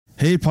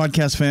Hey,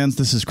 podcast fans,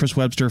 this is Chris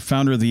Webster,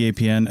 founder of the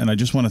APN, and I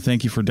just want to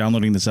thank you for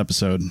downloading this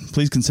episode.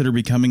 Please consider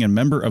becoming a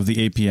member of the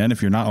APN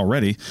if you're not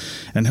already,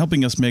 and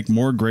helping us make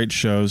more great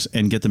shows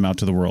and get them out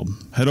to the world.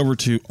 Head over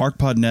to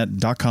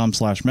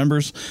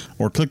arcpodnet.com/members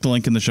or click the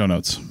link in the show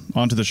notes.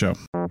 On to the show.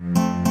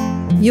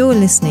 You're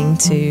listening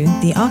to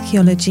the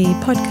Archaeology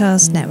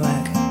Podcast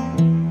Network.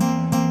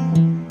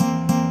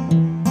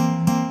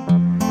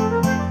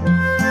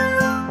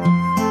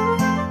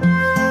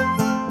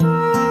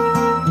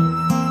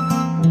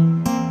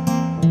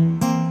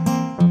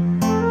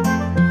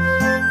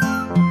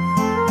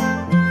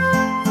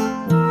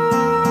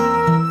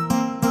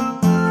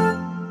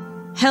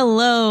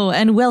 Hello,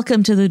 and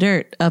welcome to The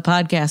Dirt, a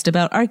podcast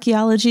about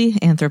archaeology,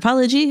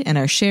 anthropology, and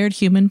our shared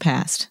human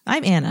past.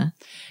 I'm Anna.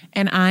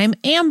 And I'm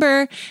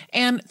Amber.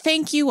 And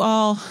thank you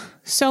all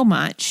so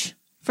much.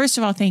 First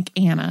of all, thank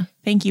Anna.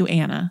 Thank you,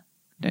 Anna.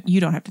 You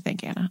don't have to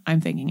thank Anna.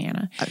 I'm thanking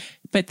Anna.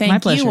 But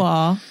thank you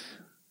all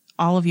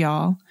of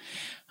y'all,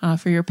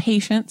 for your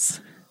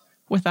patience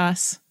with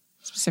us,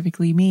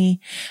 specifically me,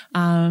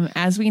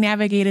 as we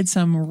navigated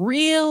some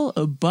real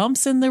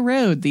bumps in the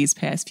road these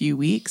past few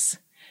weeks.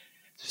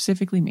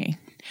 Specifically me.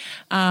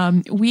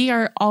 We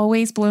are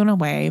always blown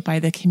away by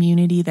the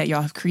community that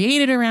y'all have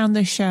created around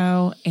the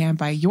show and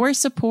by your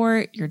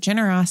support, your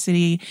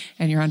generosity,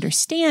 and your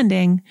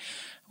understanding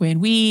when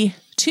we,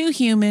 two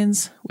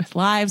humans with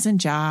lives and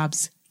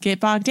jobs, get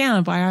bogged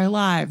down by our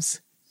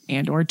lives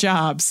and or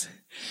jobs.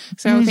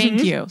 So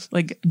thank you.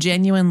 Like,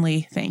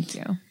 genuinely thank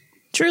you.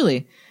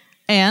 Truly.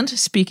 And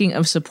speaking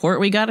of support,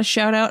 we got to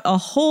shout out a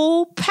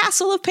whole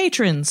passel of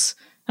patrons.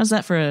 How's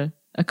that for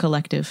a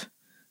collective?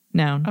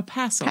 Noun. A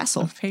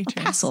passel of patrons.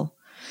 A passel.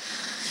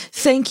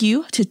 Thank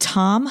you to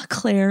Tom,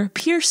 Claire,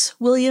 Pierce,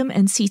 William,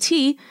 and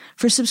CT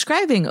for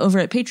subscribing over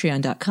at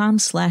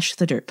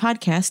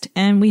patreon.com/thedirtpodcast.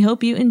 And we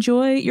hope you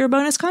enjoy your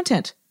bonus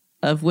content,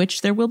 of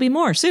which there will be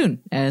more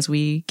soon as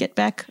we get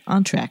back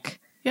on track.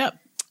 Yep.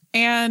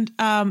 And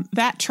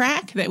that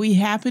track that we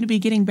happen to be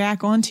getting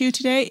back onto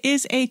today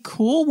is a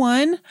cool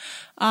one.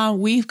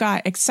 We've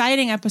got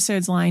exciting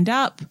episodes lined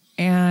up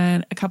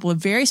and a couple of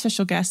very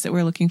special guests that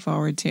we're looking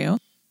forward to.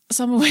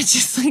 Some of which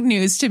is like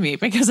news to me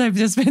because I've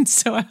just been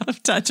so out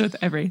of touch with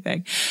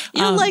everything.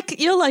 You'll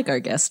like our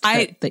guest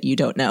that you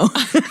don't know.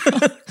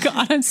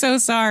 God, I'm so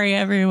sorry,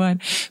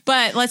 everyone.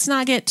 But let's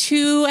not get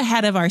too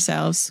ahead of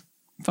ourselves.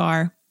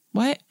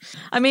 What?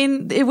 I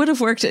mean, it would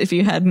have worked if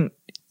you hadn't.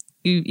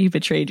 You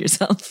betrayed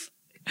yourself.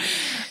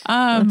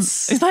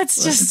 Let's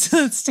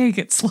take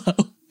it slow.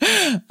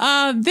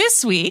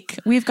 This week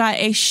we've got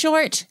a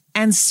short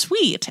and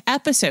sweet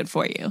episode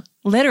for you.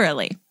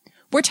 Literally.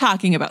 We're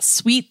talking about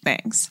sweet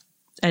things.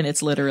 And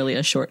it's literally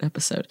a short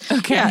episode.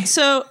 Okay. Yeah,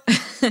 so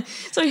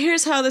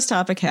here's how this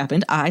topic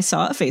happened. I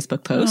saw a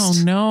Facebook post.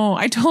 Oh, no.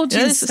 I told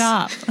you to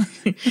stop.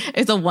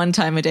 It's a one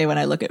time a day when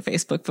I look at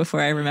Facebook before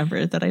I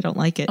remember that I don't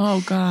like it.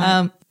 Oh,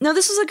 God. No,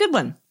 this was a good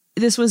one.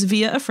 This was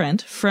via a friend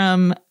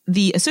from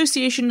the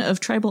Association of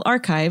Tribal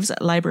Archives,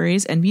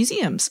 Libraries, and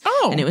Museums.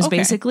 Oh, and it was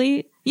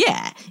basically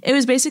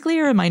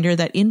a reminder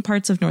that in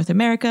parts of North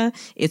America,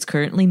 it's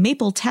currently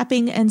maple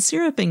tapping and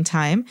syruping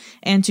time,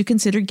 and to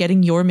consider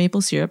getting your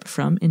maple syrup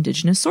from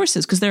indigenous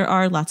sources, because there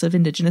are lots of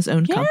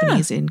indigenous-owned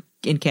companies in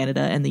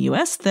Canada and the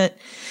US that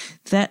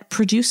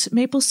produce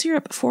maple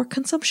syrup for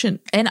consumption.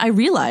 And I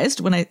realized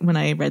when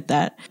I read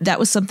that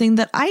was something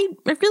that I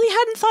really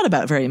hadn't thought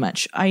about very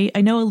much. I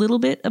know a little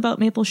bit about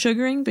maple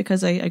sugaring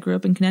because I grew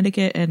up in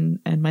Connecticut and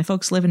my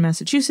folks live in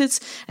Massachusetts,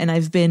 and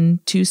I've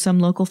been to some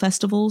local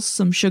festivals,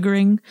 some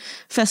sugaring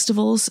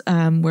festivals,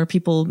 where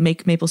people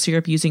make maple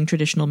syrup using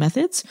traditional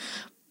methods.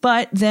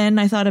 But then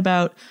I thought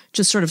about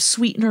just sort of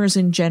sweeteners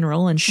in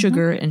general and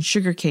sugar and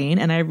sugarcane.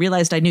 And I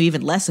realized I knew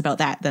even less about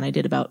that than I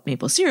did about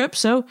maple syrup.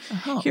 So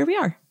here we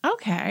are.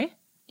 Okay.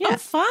 Yeah. Oh,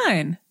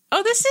 fun.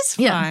 Oh, this is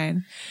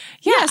fun.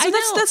 Yeah. So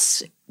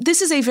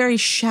this is a very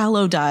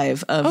shallow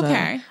dive of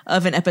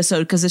an episode,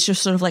 because it's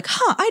just sort of like,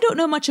 I don't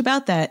know much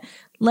about that.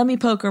 Let me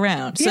poke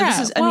around. So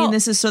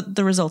this is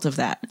the result of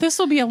that. This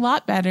will be a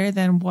lot better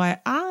than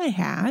what I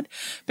had,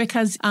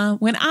 because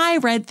when I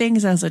read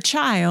things as a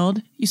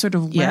child, you sort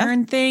of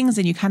learn things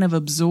and you kind of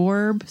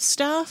absorb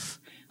stuff.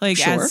 Like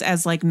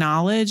as like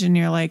knowledge, and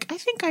you're like, I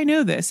think I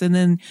know this. And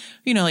then,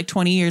 like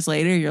 20 years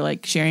later, you're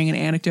like sharing an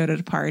anecdote at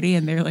a party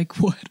and they're like,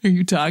 what are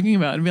you talking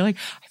about? And be like,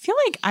 I feel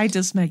like I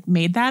just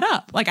made that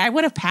up. Like I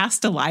would have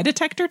passed a lie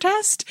detector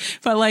test,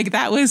 but like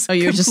that was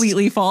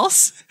completely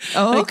false.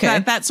 Oh, like okay.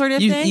 That sort of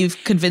thing.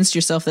 You've convinced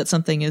yourself that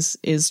something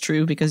is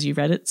true because you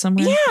read it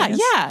somewhere?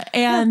 Yeah.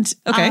 And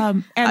okay.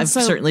 And I've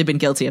certainly been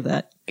guilty of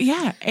that.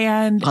 Yeah.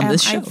 And on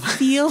this show.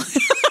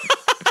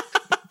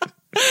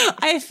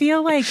 I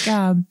feel like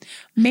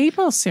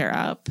maple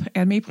syrup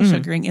and maple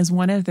sugaring is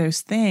one of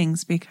those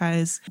things,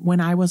 because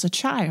when I was a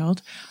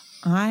child,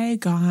 I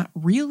got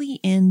really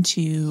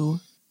into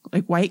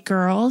like white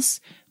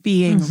girls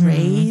being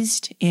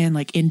raised in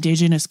like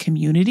indigenous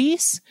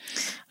communities,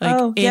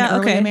 like in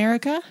early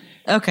America.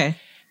 Okay.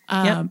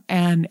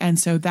 And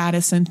so that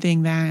is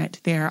something that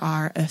there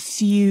are a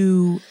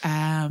few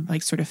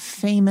like sort of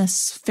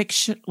famous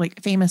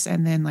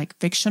and then like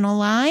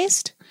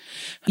fictionalized.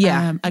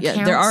 Accounts.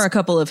 There are a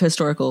couple of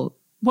historical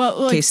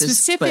cases,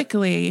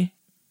 specifically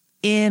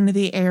in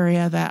the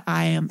area that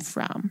I am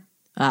from.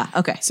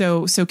 Okay.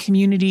 So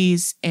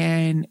communities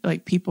and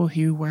like people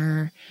who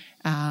were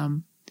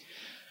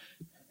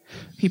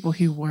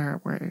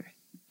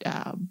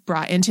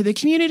brought into the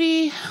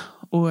community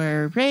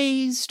or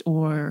raised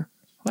or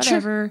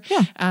whatever. Sure.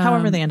 Yeah.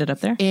 However they ended up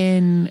there.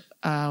 In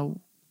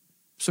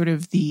sort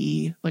of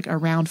the like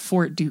around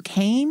Fort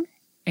Duquesne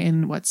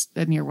in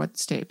near what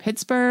state?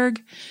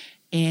 Pittsburgh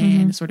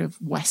and sort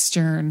of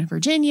Western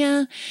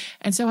Virginia.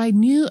 And so I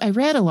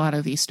read a lot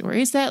of these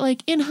stories that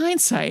like in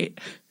hindsight,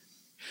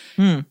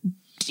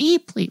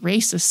 deeply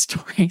racist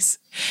stories.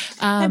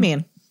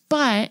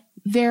 But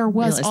there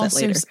was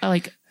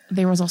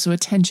also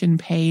attention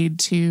paid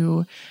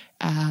to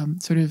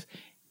sort of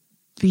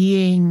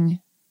being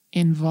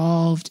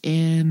involved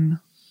in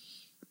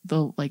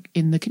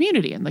the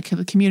community and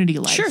the community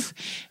life. Sure.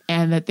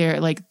 And that they're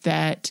like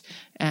that.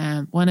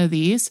 One of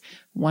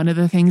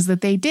the things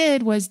that they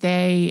did was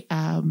they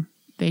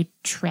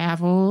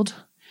traveled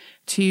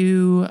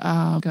to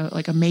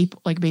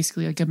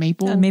basically a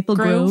maple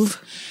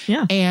grove.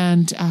 Yeah.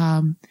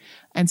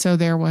 And so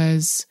there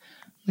was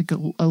like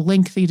a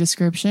lengthy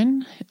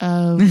description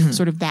of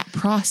sort of that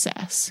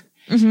process.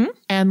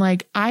 And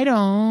like, I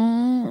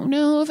don't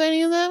know if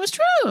any of that was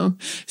true.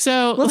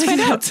 So let's find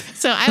out.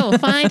 So I will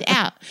find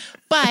out.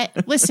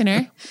 But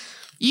listener,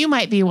 you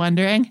might be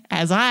wondering,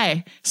 as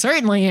I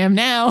certainly am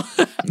now,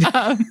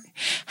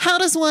 how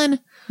does one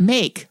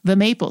make the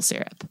maple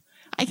syrup?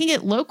 I can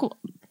get local.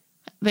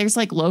 There's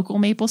like local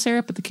maple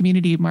syrup at the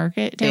community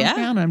market downtown.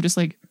 Yeah. And I'm just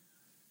like,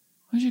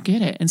 where'd you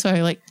get it? And so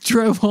I like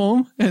drove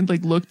home and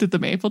like looked at the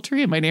maple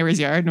tree in my neighbor's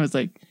yard and was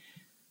like,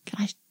 can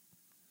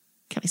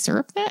I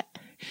syrup that?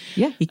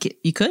 Yeah,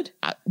 you could.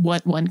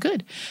 One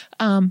could.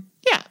 Yeah.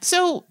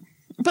 So,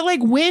 but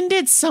like, when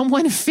did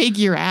someone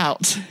figure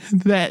out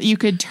that you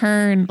could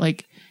turn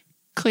like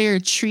clear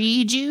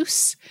tree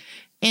juice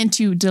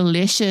into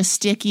delicious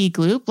sticky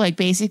gloop? Like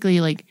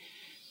basically like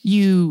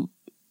you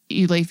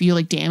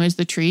damage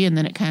the tree and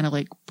then it kind of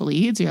like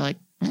bleeds. You're like,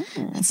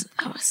 it's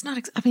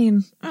not.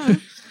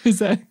 Is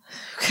that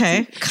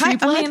okay?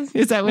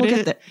 Is that what it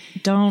is?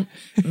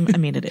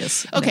 It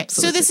is. Okay,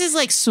 so this is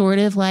like sort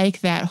of like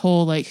that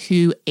whole like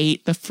who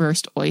ate the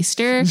first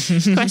oyster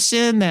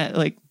question that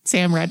like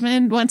Sam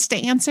Redmond wants to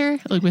answer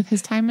like with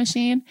his time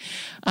machine,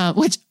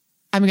 which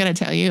I'm going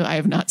to tell you I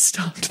have not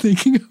stopped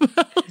thinking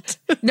about.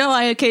 No,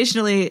 I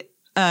occasionally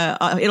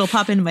it'll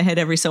pop into my head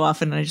every so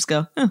often, and I just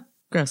go, oh,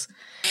 gross.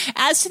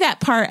 As to that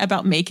part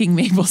about making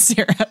maple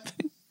syrup.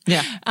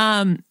 Yeah.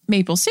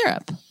 Maple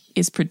syrup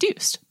is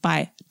produced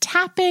by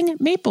tapping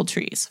maple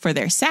trees for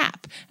their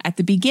sap at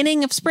the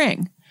beginning of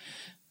spring,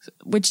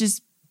 which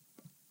is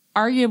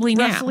arguably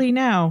roughly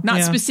now.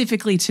 Not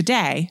specifically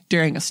today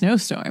during a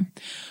snowstorm,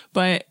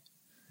 but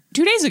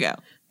 2 days ago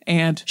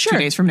and 2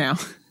 days from now.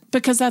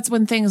 Because that's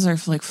when things are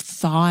like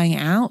thawing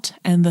out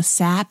and the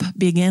sap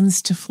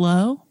begins to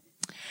flow.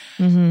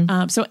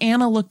 So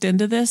Anna looked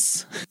into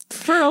this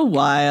for a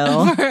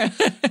while.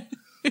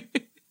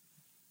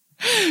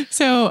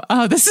 So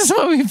this is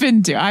what we've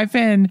been doing. I've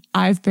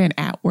been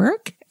at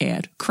work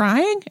and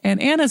crying,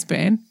 and Anna's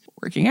been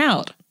working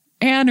out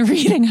and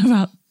reading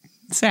about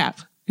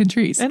sap in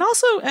trees, and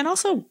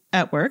also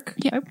at work.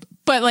 Yeah,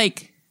 but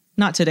like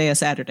not today, a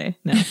Saturday.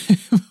 No,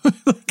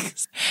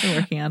 been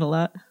working out a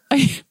lot.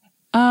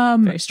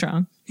 Very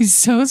strong. He's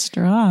so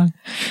strong,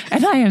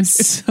 and I am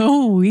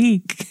so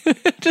weak.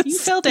 You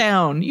fell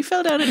down. You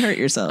fell down and hurt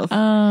yourself.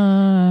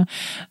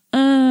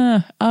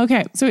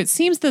 Okay. So it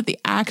seems that the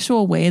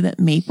actual way that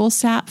maple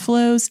sap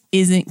flows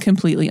isn't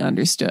completely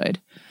understood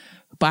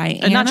by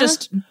Anna.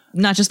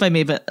 Not just by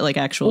me, but like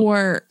actual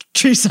or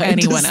tree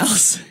scientists. Anyone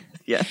else.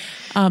 Yeah.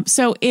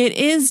 So it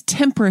is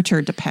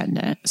temperature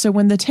dependent. So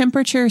when the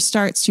temperature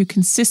starts to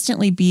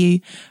consistently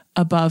be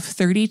above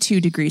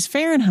 32 degrees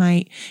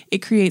Fahrenheit, it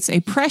creates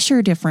a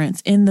pressure difference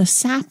in the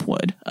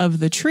sapwood of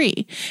the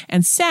tree.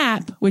 And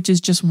sap, which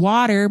is just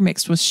water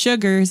mixed with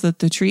sugars that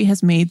the tree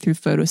has made through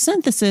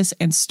photosynthesis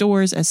and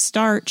stores as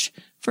starch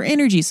for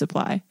energy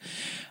supply.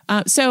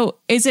 So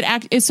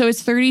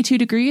it's 32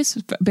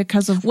 degrees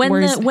because of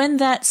when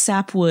that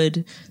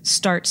sapwood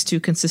starts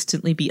to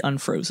consistently be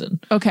unfrozen.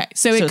 Okay,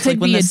 so it could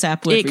be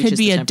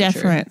a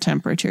different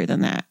temperature than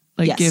that.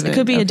 Yes, it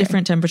could be a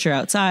different temperature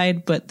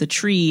outside, but the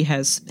tree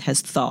has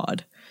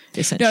thawed,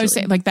 essentially. No, I was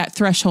saying like that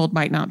threshold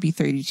might not be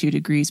 32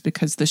 degrees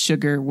because the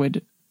sugar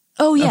would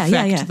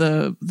affect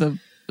the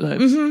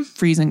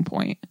freezing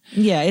point.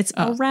 Yeah, it's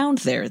around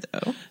there,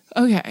 though.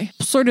 Okay.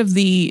 Sort of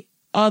the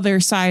other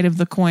side of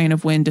the coin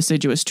of when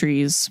deciduous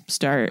trees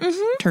start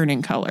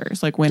turning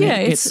colors, like when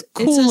it gets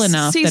cool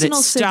enough that it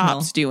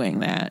stops doing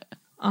that.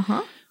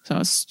 Uh-huh. So I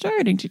was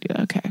starting to do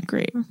that. Okay,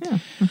 great. Yeah.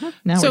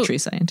 Now we're tree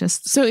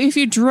scientists. So if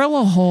you drill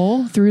a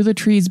hole through the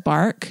tree's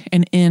bark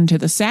and into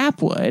the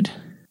sapwood,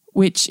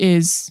 which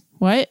is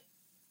what?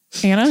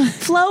 Anna?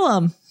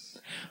 Phloem.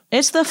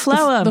 It's the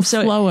phloem. The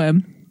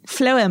phloem.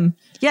 Phloem.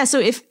 Yeah, so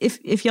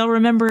if y'all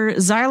remember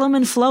xylem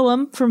and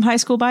phloem from high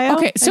school bio.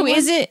 Okay, so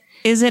anyone?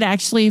 Is it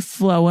actually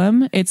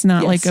phloem? It's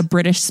not like a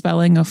British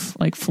spelling of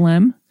like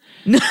phlegm?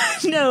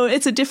 No,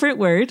 it's a different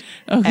word.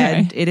 Okay.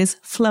 And it is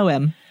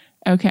phloem.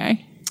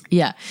 Okay.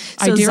 Yeah.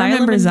 So I do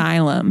remember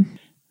xylem.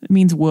 It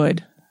means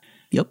wood.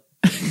 Yep.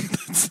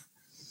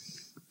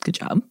 Good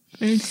job.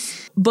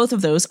 Thanks. Both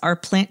of those are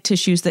plant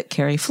tissues that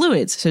carry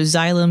fluids. So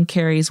xylem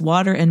carries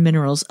water and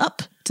minerals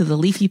up to the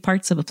leafy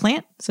parts of a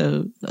plant,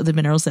 so the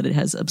minerals that it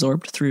has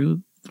absorbed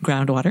through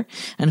groundwater.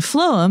 And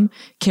phloem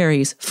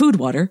carries food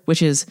water,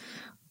 which is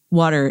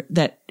water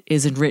that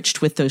is enriched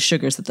with those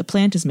sugars that the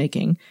plant is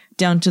making,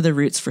 down to the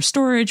roots for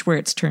storage, where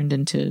it's turned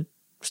into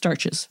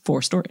starches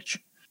for storage.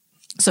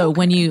 So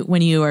when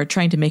you are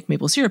trying to make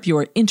maple syrup, you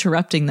are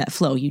interrupting that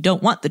flow. You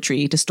don't want the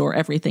tree to store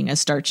everything as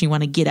starch. You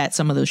want to get at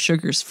some of those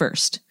sugars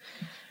first.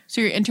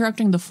 So you're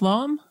interrupting the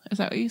phloem? Is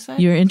that what you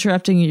said? You're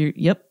interrupting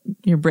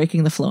you're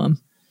breaking the phloem.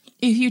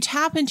 If you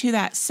tap into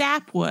that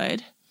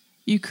sapwood,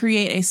 you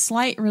create a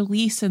slight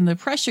release in the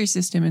pressure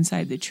system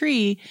inside the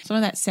tree. Some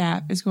of that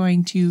sap is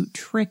going to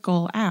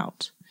trickle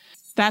out.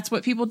 That's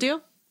what people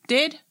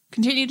did,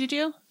 continue to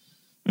do,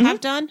 have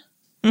done?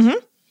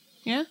 Mm-hmm.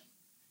 Yeah?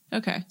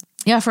 Okay.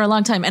 Yeah, for a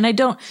long time. And I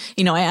don't,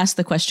 I asked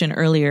the question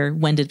earlier,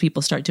 when did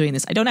people start doing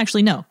this? I don't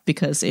actually know,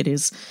 because it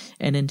is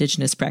an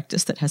indigenous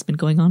practice that has been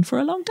going on for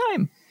a long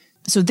time.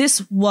 So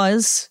this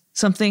was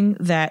something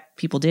that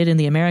people did in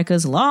the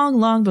Americas long,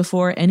 long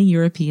before any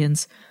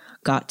Europeans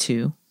got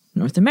to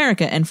North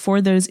America. And for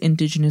those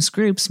indigenous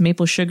groups,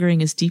 maple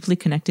sugaring is deeply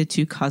connected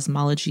to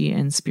cosmology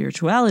and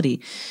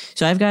spirituality.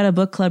 So I've got a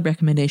book club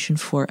recommendation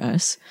for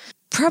us.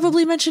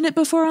 Probably mentioned it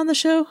before on the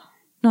show.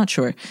 Not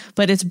sure,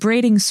 but it's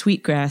Braiding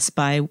Sweetgrass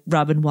by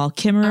Robin Wall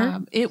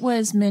Kimmerer. It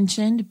was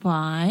mentioned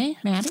by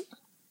Maddie.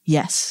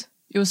 Yes.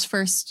 It was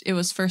first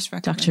recommended by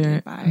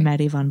Dr.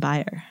 Maddie von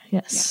Baer.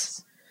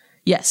 Yes.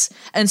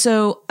 And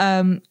so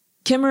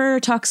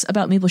Kimmerer talks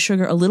about maple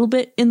sugar a little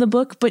bit in the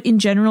book, but in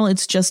general,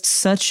 it's just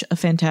such a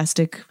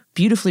fantastic,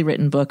 beautifully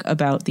written book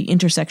about the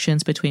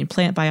intersections between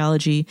plant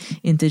biology,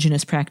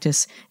 indigenous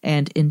practice,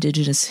 and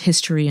indigenous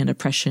history and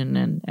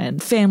oppression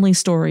and family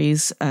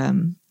stories.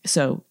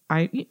 So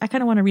I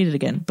kind of want to read it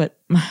again, but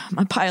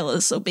my pile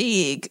is so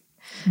big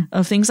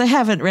of things I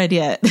haven't read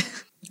yet.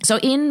 So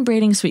in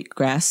Braiding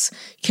Sweetgrass,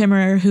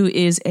 Kimmerer, who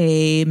is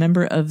a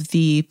member of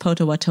the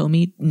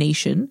Potawatomi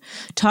Nation,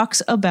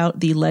 talks about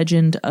the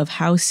legend of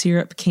how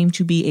syrup came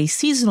to be a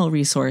seasonal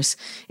resource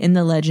in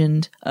the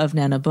legend of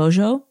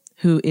Nanabojo,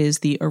 who is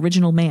the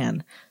original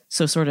man.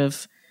 So sort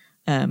of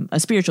a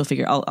spiritual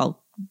figure.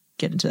 I'll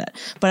get into that.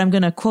 But I'm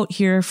going to quote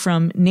here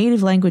from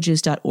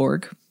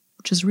nativelanguages.org,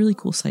 which is a really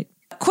cool site.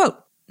 Quote,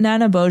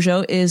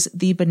 Nanabojo is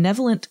the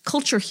benevolent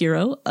culture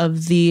hero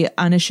of the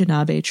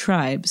Anishinaabe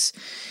tribes.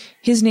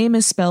 His name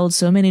is spelled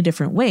so many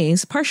different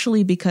ways,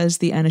 partially because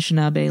the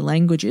Anishinaabe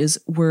languages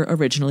were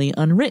originally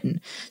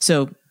unwritten.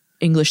 So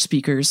English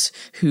speakers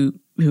who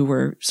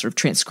were sort of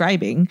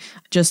transcribing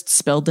just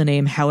spelled the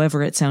name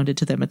however it sounded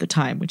to them at the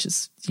time, which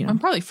is, I'm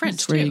probably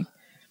French too.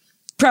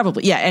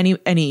 Probably, yeah.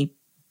 Any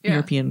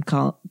European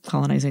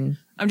colonizing.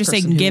 I'm just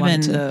saying,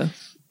 given the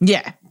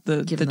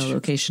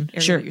location,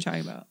 area sure, that you're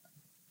talking about.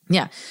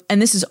 Yeah, and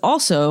this is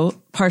also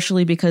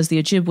partially because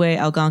the Ojibwe,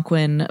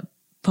 Algonquin,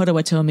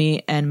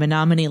 Potawatomi, and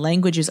Menominee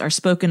languages are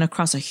spoken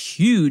across a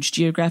huge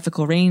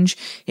geographical range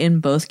in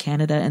both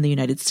Canada and the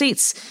United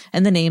States,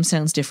 and the name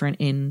sounds different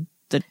in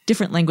the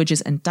different languages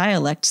and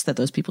dialects that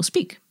those people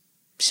speak.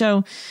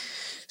 So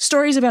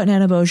stories about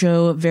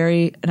Nanabojo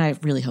vary, and I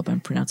really hope I'm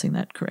pronouncing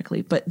that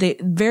correctly, but they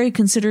vary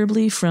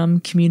considerably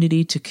from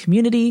community to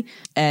community.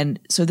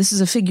 And so this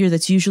is a figure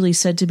that's usually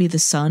said to be the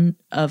son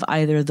of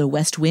either the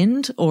West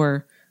Wind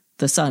or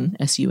the sun,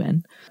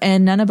 S-U-N.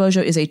 And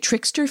Nanabojo is a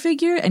trickster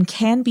figure and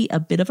can be a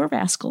bit of a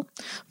rascal.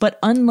 But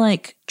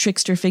unlike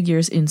trickster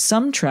figures in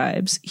some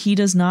tribes, he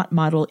does not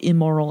model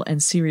immoral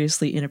and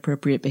seriously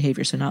inappropriate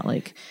behavior. So not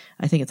like,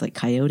 I think it's like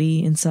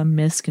Coyote in some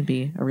myths can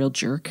be a real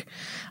jerk.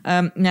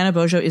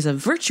 Nanabojo is a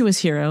virtuous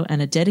hero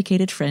and a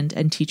dedicated friend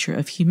and teacher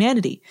of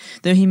humanity.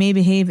 Though he may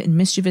behave in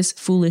mischievous,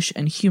 foolish,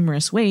 and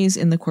humorous ways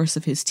in the course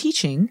of his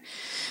teaching,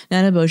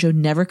 Nanabojo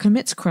never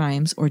commits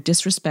crimes or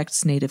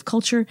disrespects native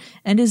culture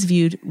and is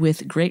viewed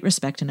with great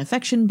respect and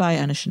affection by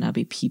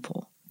Anishinaabe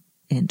people.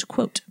 End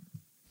quote.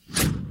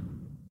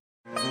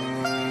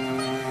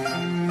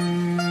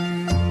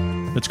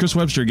 It's Chris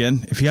Webster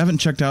again. If you haven't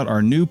checked out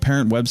our new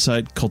parent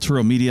website,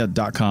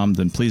 kulturomedia.com,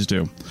 then please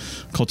do.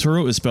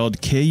 Kulturo is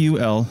spelled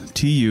Kulturo,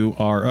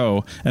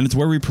 and it's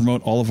where we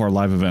promote all of our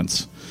live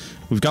events.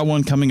 We've got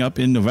one coming up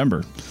in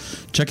November.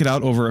 Check it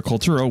out over at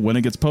Kulturo when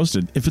it gets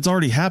posted. If it's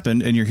already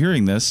happened and you're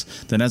hearing this,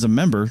 then as a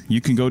member,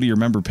 you can go to your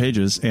member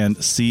pages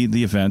and see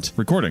the event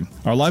recording.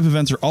 Our live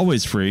events are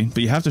always free,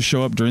 but you have to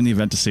show up during the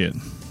event to see it.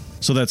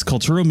 So that's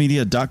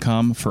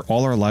kulturomedia.com for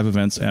all our live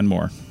events and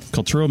more.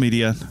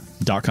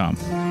 kulturomedia.com.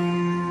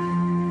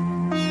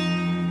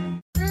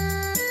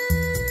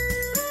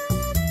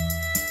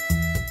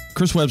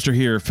 Chris Webster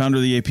here, founder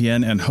of the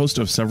APN and host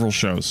of several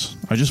shows.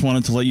 I just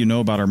wanted to let you know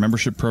about our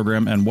membership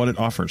program and what it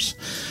offers.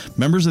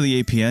 Members of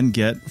the APN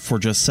get, for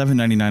just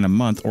 $7.99 a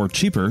month, or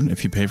cheaper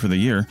if you pay for the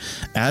year,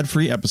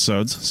 ad-free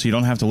episodes so you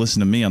don't have to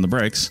listen to me on the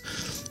breaks,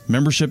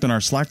 membership in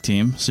our Slack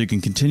team so you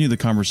can continue the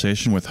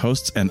conversation with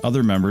hosts and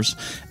other members,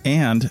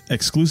 and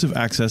exclusive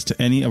access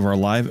to any of our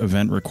live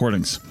event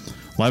recordings.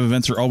 Live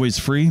events are always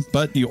free,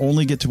 but you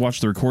only get to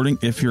watch the recording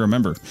if you're a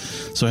member.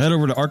 So head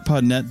over to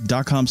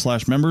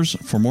arcpodnet.com/members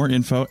for more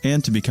info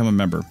and to become a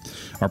member.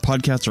 Our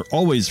podcasts are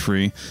always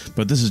free,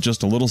 but this is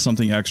just a little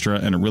something extra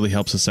and it really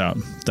helps us out.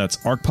 That's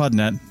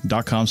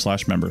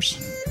arcpodnet.com/members.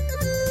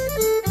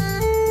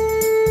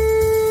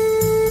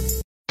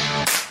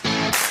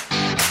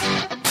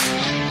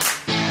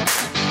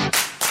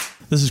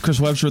 This is Chris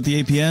Webster at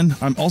the APN.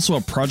 I'm also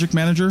a project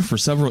manager for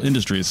several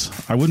industries.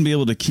 I wouldn't be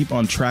able to keep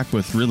on track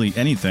with really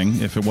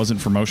anything if it wasn't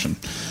for Motion.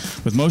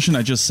 With Motion,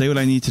 I just say what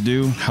I need to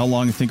do, how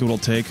long I think it will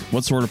take,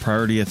 what sort of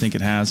priority I think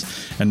it has,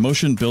 and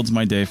Motion builds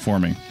my day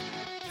for me.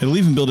 It'll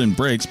even build in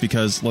breaks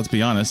because, let's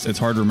be honest, it's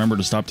hard to remember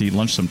to stop to eat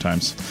lunch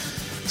sometimes.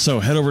 So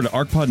head over to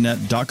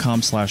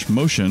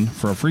arcpodnet.com/motion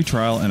for a free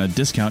trial and a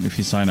discount if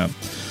you sign up.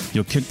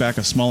 You'll kick back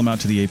a small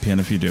amount to the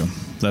APN if you do.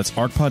 That's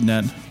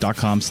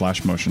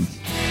arcpodnet.com/motion.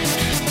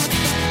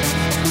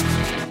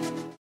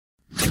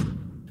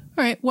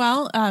 All right.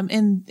 Well,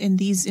 in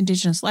these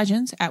indigenous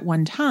legends, at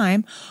one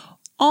time,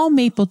 all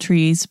maple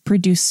trees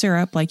produce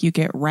syrup like you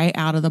get right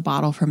out of the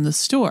bottle from the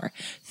store.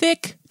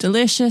 Thick,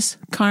 delicious,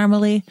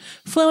 caramely,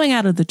 flowing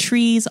out of the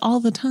trees all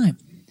the time.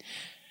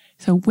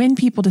 So when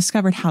people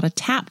discovered how to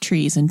tap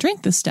trees and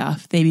drink the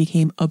stuff, they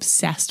became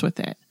obsessed with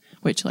it,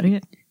 which,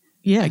 like,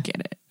 yeah, I get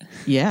it.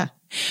 Yeah.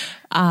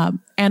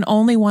 And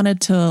only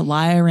wanted to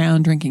lie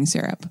around drinking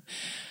syrup.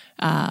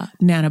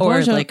 Nana or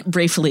Borgia, like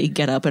briefly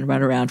get up and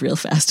run around real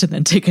fast and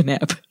then take a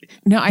nap.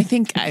 No, I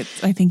think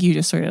you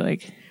just sort of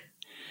like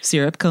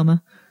syrup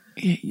coma.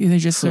 They're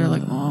just sort of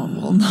like, oh,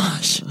 well,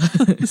 gosh.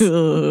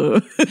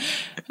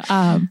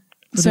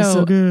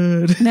 So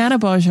good. Nana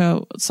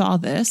Borgia saw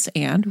this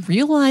and,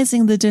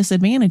 realizing the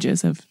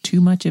disadvantages of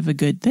too much of a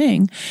good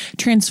thing,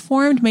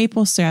 transformed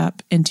maple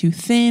syrup into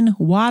thin,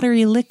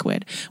 watery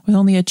liquid with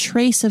only a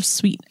trace of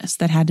sweetness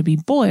that had to be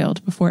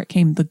boiled before it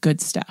came the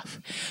good stuff.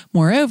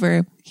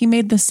 Moreover, he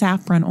made the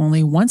sap run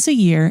only once a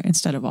year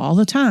instead of all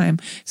the time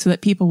so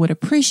that people would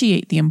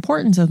appreciate the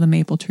importance of the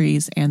maple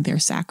trees and their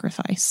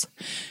sacrifice.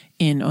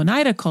 In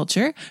Oneida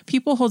culture,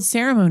 people hold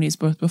ceremonies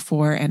both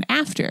before and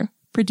after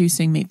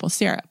producing maple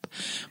syrup.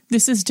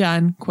 This is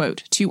done,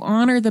 quote, to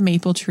honor the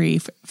maple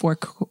tree for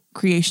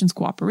creation's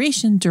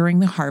cooperation during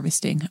the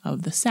harvesting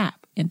of the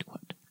sap, end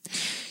quote.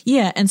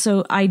 Yeah, and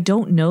so I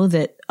don't know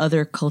that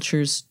other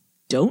cultures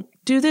don't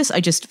do this.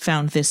 I just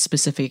found this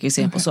specific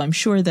example. Okay. So I'm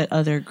sure that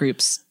other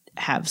groups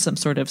have some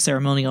sort of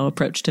ceremonial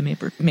approach to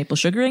maple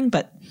sugaring,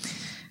 but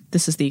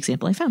this is the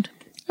example I found.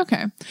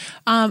 Okay.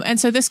 And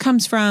so this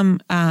comes from,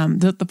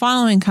 the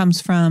following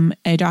comes from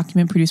a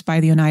document produced by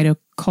the Oneida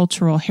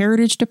Cultural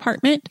Heritage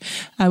Department,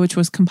 which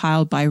was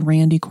compiled by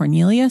Randy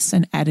Cornelius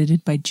and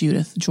edited by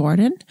Judith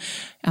Jordan,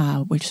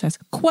 which says,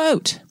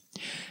 quote,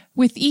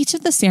 with each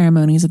of the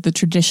ceremonies of the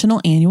traditional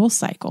annual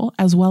cycle,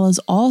 as well as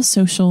all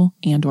social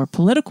and or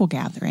political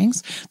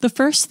gatherings, the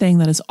first thing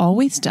that is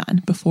always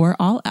done before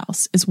all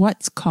else is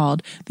what's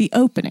called the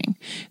opening,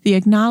 the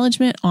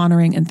acknowledgement,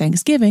 honoring, and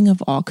thanksgiving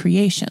of all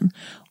creation.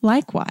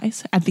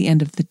 Likewise, at the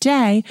end of the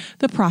day,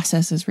 the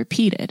process is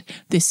repeated.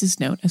 This is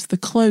known as the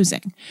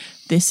closing.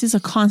 This is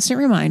a constant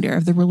reminder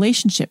of the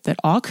relationship that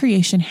all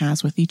creation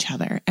has with each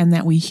other, and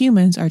that we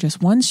humans are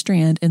just one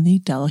strand in the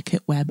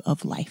delicate web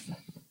of life.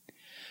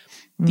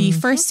 The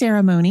first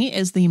ceremony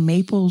is the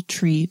maple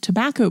tree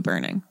tobacco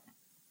burning.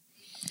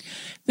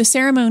 The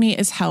ceremony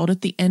is held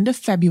at the end of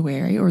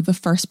February or the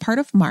first part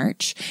of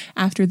March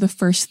after the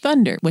first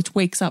thunder, which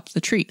wakes up the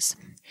trees.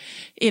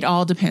 It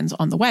all depends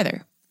on the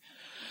weather.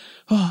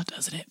 Oh,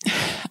 doesn't it?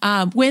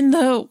 When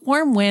the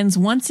warm winds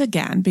once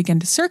again begin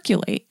to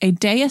circulate, a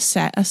day is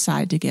set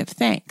aside to give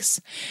thanks.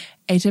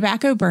 A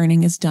tobacco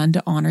burning is done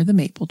to honor the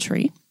maple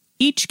tree.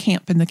 Each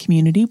camp in the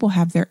community will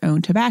have their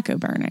own tobacco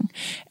burning.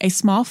 A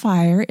small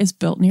fire is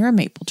built near a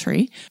maple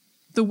tree.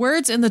 The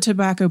words in the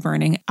tobacco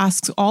burning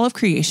asks all of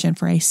creation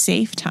for a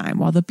safe time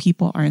while the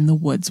people are in the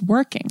woods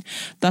working,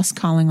 thus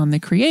calling on the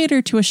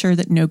Creator to assure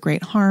that no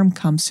great harm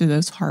comes to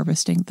those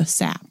harvesting the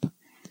sap.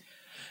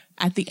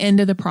 At the end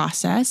of the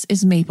process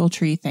is Maple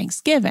Tree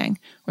Thanksgiving,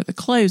 or the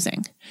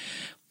closing.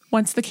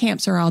 Once the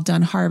camps are all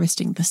done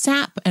harvesting the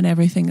sap and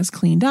everything is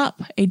cleaned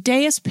up, a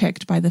day is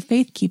picked by the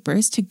faith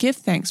keepers to give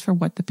thanks for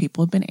what the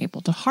people have been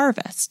able to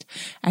harvest.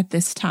 At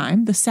this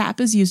time, the sap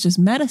is used as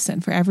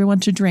medicine for everyone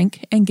to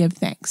drink and give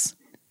thanks.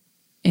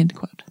 End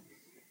quote.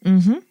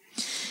 Mm-hmm.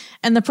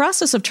 And the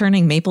process of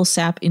turning maple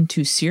sap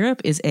into syrup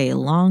is a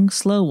long,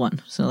 slow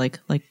one. So like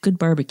good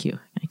barbecue.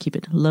 I keep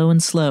it low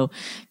and slow.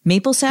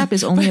 Maple sap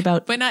is only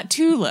about... But not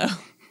too low.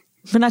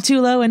 but not too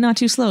low and not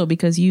too slow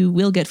because you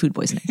will get food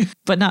poisoning,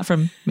 but not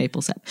from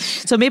maple sap.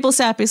 So maple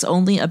sap is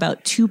only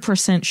about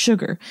 2%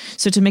 sugar.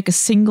 So to make a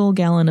single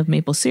gallon of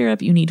maple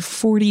syrup, you need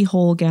 40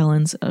 whole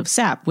gallons of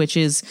sap, which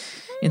is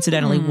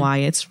incidentally why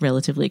it's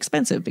relatively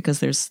expensive, because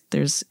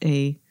there's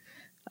a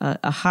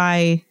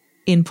high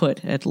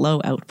input at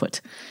low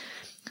output.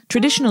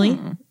 Traditionally,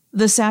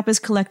 the sap is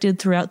collected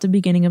throughout the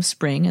beginning of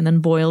spring and then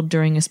boiled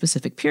during a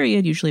specific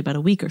period, usually about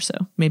a week or so,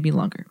 maybe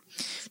longer.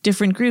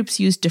 Different groups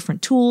use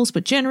different tools,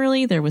 but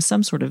generally there was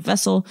some sort of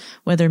vessel,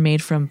 whether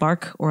made from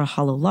bark or a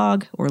hollow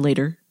log, or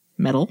later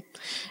metal,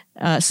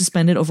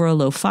 suspended over a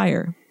low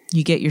fire.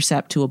 You get your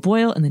sap to a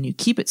boil, and then you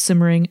keep it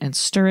simmering and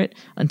stir it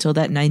until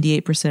that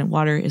 98%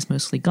 water is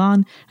mostly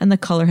gone and the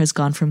color has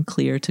gone from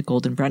clear to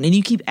golden brown. And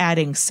you keep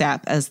adding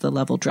sap as the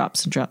level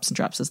drops and drops and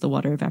drops as the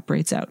water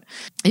evaporates out.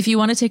 If you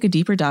want to take a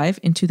deeper dive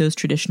into those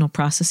traditional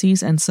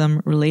processes and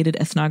some related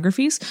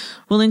ethnographies,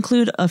 we'll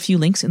include a few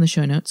links in the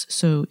show notes,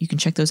 so you can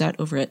check those out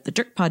over at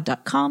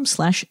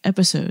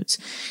thedirtpod.com/episodes.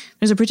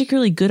 There's a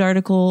particularly good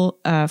article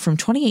from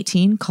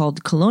 2018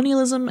 called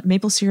Colonialism,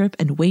 Maple Syrup,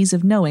 and Ways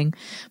of Knowing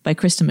by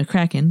Krista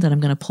McCracken that I'm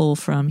going to pull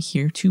from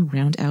here to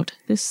round out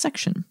this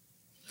section.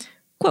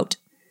 Quote,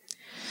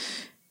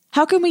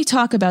 "How can we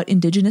talk about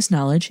Indigenous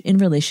knowledge in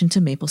relation to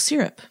maple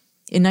syrup?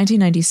 In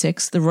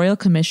 1996, the Royal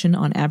Commission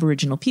on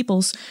Aboriginal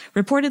Peoples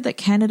reported that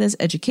Canada's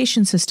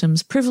education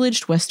systems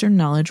privileged Western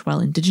knowledge while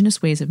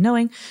Indigenous ways of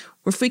knowing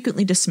were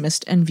frequently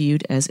dismissed and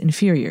viewed as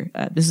inferior."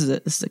 This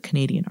is a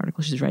Canadian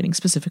article. She's writing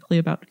specifically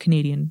about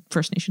Canadian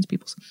First Nations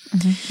peoples.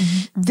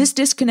 This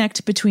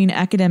disconnect between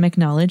academic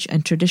knowledge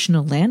and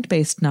traditional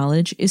land-based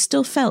knowledge is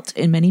still felt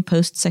in many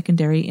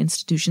post-secondary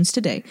institutions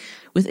today,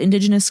 with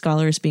Indigenous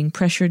scholars being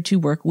pressured to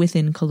work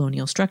within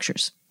colonial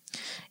structures.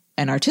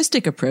 An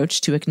artistic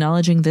approach to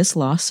acknowledging this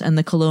loss and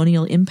the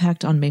colonial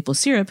impact on maple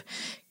syrup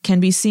can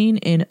be seen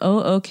in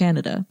OO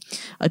Canada,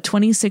 a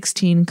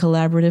 2016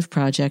 collaborative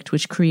project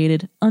which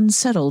created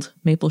unsettled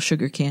maple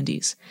sugar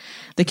candies.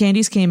 The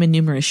candies came in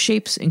numerous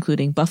shapes,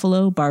 including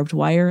buffalo, barbed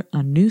wire,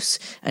 a noose,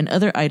 and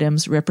other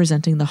items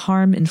representing the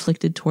harm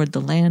inflicted toward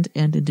the land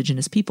and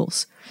Indigenous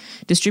peoples.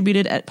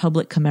 Distributed at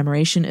public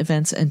commemoration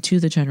events and to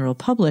the general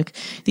public,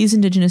 these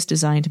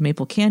Indigenous-designed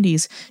maple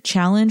candies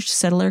challenged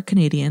settler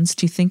Canadians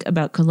to think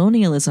about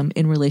colonialism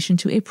in relation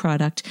to a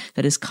product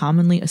that is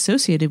commonly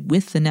associated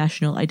with the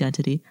national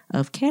identity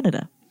of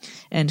Canada.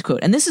 End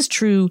quote. And this is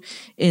true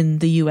in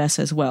the U.S.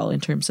 as well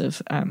in terms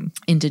of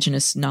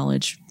Indigenous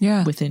knowledge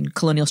within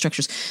colonial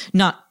structures,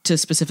 not to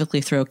specifically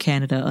throw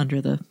Canada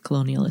under the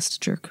colonialist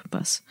jerk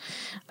bus.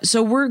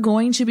 So we're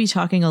going to be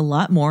talking a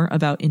lot more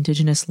about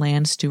Indigenous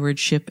land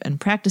stewardship and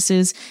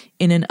practices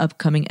in an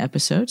upcoming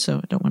episode, so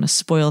I don't want to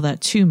spoil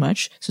that too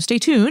much. So stay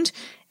tuned.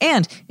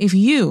 And if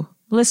you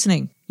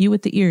listening, you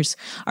with the ears,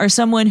 are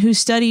someone who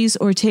studies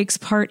or takes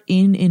part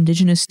in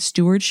Indigenous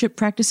stewardship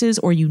practices,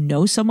 or you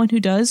know someone who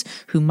does,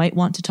 who might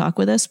want to talk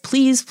with us,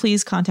 please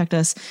contact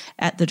us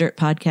at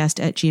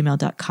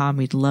thedirtpodcast@gmail.com.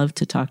 We'd love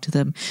to talk to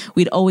them.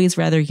 We'd always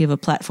rather give a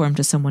platform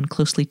to someone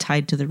closely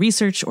tied to the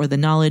research or the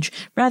knowledge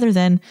rather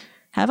than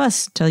have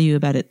us tell you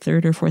about it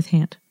third or fourth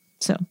hand.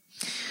 So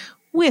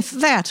with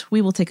that,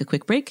 we will take a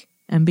quick break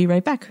and be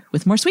right back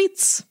with more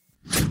sweets.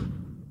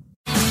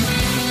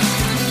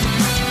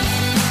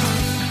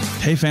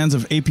 Hey fans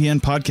of APN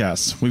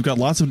podcasts, we've got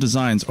lots of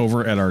designs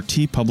over at our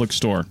TeePublic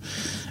store.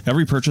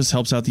 Every purchase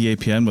helps out the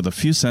APN with a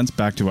few cents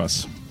back to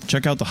us.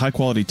 Check out the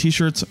high-quality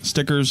t-shirts,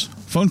 stickers,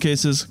 phone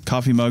cases,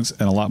 coffee mugs,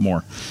 and a lot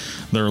more.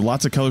 There are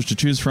lots of colors to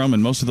choose from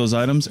in most of those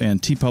items,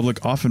 and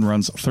TeePublic often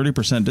runs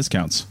 30%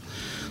 discounts.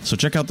 So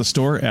check out the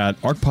store at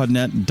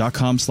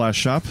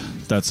arcpodnet.com/shop.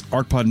 That's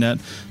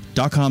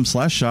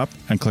arcpodnet.com/shop,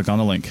 and click on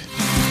the link.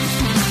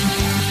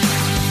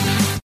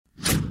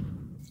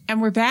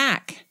 And we're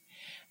back.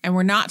 And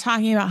we're not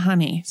talking about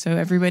honey, so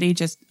everybody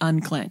just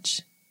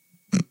unclench.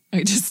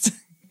 It's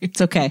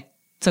okay.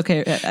 It's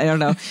okay. I don't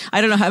know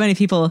how many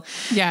people.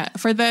 Yeah,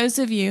 for those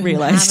of you who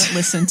haven't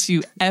listened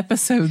to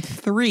episode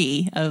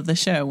 3 of the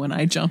show when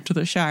I jumped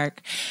the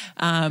shark,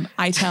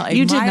 I tell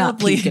a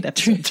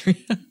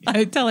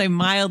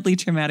mildly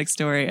traumatic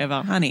story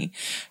about honey.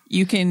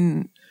 You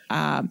can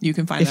find it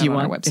on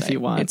our website if you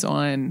want. It's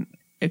also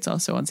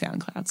on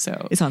SoundCloud.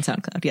 So it's on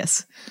SoundCloud.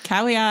 Yes.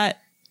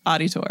 Caveat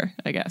auditor,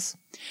 I guess.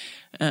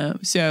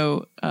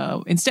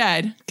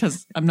 Instead,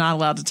 because I'm not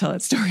allowed to tell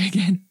that story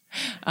again,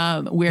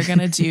 we're going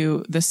to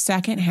do the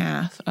second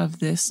half of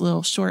this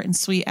little short and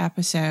sweet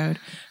episode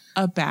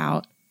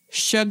about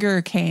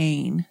sugar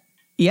cane.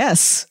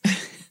 Yes.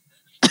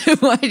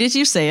 Why did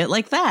you say it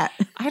like that?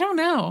 I don't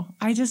know.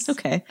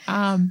 Okay.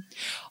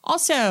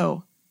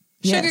 Also,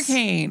 sugar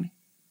cane.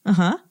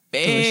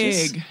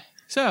 Big. Delicious.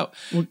 So,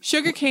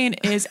 sugar cane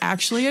is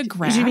actually a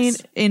grass. Do you mean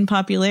in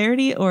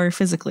popularity or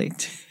physically?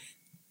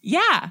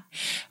 Yeah.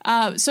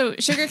 So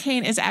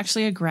sugarcane is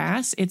actually a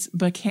grass. Its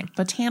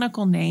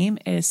botanical name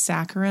is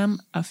Saccharum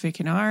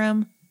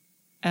officinarum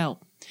L.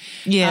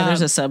 Yeah,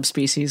 there's a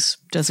subspecies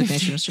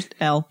designation. It's just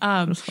L.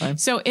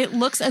 So it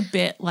looks a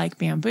bit like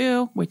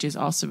bamboo, which is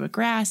also a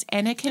grass,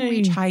 and it can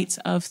reach heights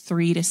of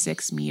 3 to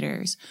 6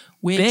 meters.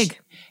 Which, big.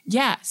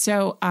 Yeah.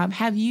 So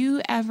have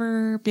you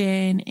ever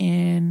been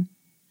in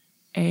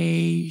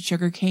a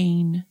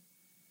sugarcane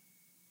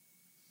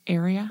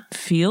area?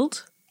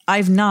 Field?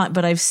 I've not,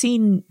 but I've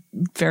seen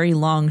very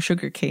long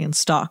sugarcane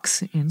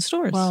stalks in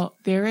stores. Well,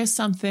 there is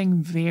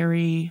something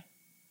very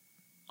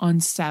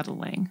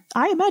unsettling.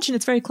 I imagine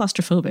it's very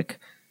claustrophobic.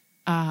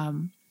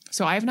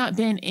 So I have not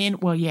been in,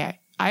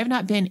 I have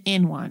not been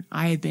in one.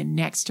 I have been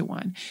next to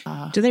one.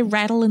 Do they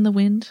rattle in the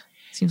wind?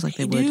 Seems like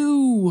they would.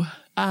 Do.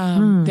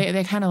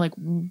 They kind of like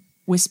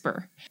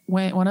whisper.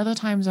 One of the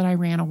times that I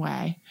ran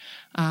away,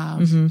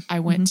 I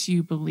went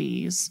to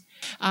Belize.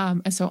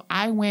 And so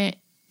I went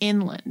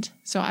inland.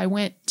 So I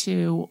went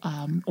to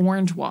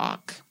Orange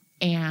Walk.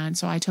 And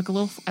so I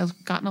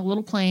got in a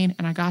little plane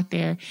and I got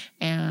there,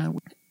 and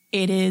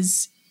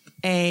it's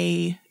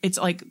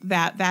like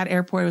that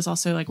airport was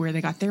also like where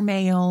they got their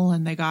mail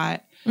and they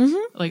got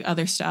like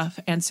other stuff.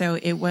 And so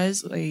it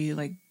was a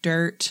like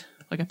dirt,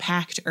 like a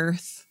packed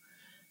earth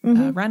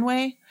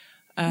runway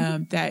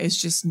that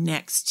is just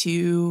next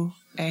to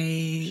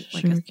a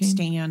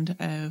stand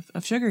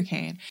of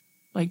sugarcane,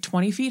 like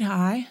 20 feet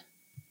high,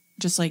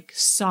 just like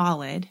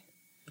solid,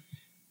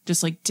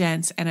 just like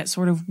dense, and it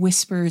sort of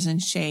whispers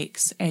and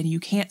shakes, and you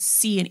can't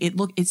see it.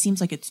 It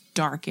seems like it's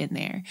dark in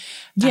there.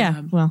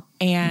 Yeah.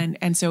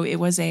 And so it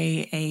was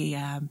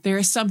there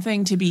is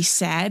something to be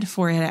said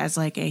for it as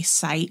like a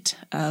site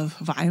of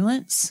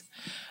violence.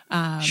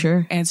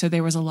 Sure. And so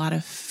there was a lot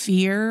of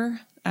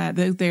fear.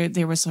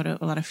 There was sort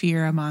of a lot of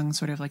fear among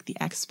sort of like the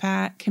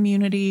expat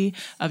community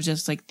of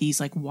just like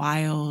these like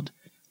wild,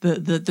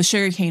 the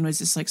sugarcane was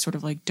this like sort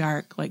of like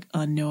dark, like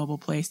unknowable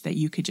place that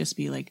you could just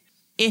be like,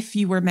 if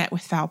you were met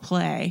with foul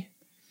play,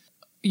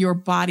 your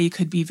body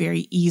could be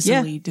very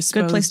easily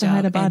disposed good place to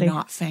hide a body. And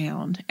not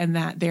found. And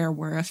that there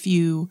were a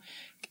few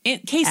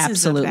cases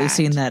absolutely of that.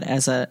 Seen that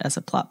as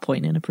a plot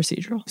point in a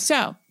procedural.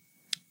 So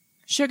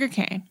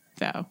sugarcane,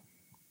 though,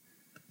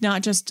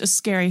 not just a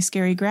scary,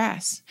 scary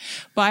grass.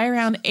 By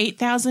around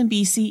 8,000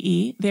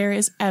 BCE, there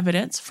is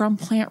evidence from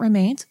plant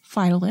remains,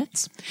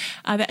 phytoliths,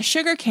 that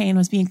sugarcane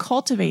was being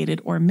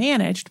cultivated or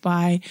managed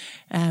by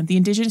the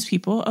indigenous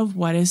people of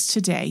what is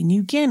today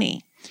New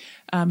Guinea,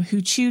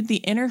 who chewed the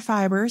inner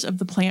fibers of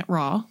the plant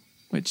raw,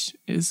 which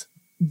is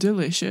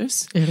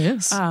delicious. It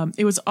is.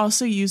 It was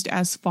also used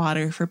as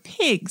fodder for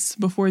pigs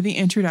before the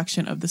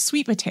introduction of the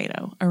sweet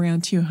potato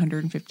around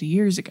 250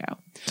 years ago.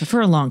 So for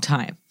a long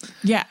time.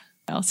 Yeah.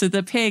 So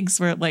the pigs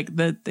were like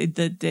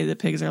the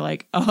pigs are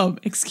like,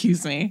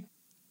 excuse me,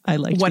 I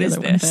like what the is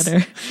other this?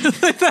 one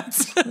better.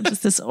 That's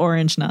just this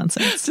orange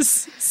nonsense.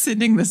 Just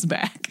sending this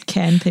back.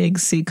 Can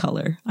pigs see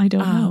color? I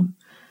don't know.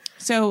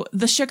 So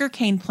the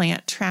sugarcane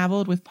plant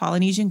traveled with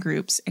Polynesian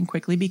groups and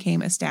quickly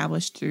became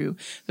established through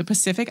the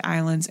Pacific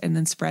Islands and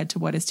then spread to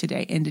what is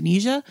today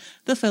Indonesia,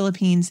 the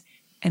Philippines,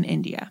 and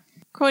India.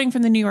 Quoting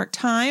from the New York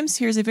Times,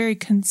 here's a very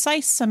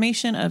concise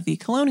summation of the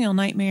colonial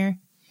nightmare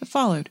that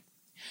followed.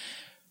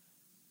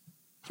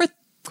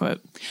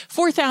 Quote,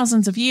 for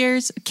thousands of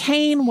years,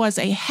 cane was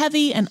a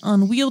heavy and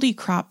unwieldy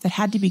crop that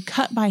had to be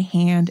cut by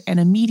hand and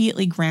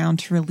immediately ground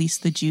to release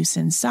the juice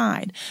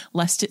inside,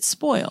 lest it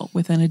spoil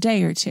within a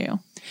day or two.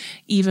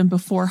 Even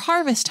before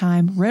harvest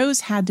time,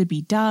 rows had to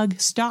be dug,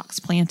 stalks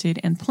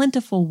planted, and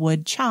plentiful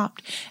wood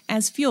chopped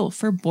as fuel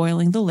for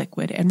boiling the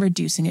liquid and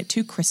reducing it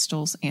to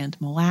crystals and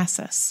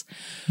molasses.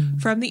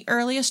 From the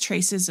earliest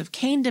traces of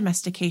cane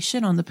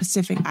domestication on the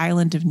Pacific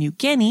island of New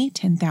Guinea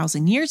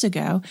 10,000 years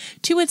ago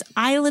to its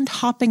island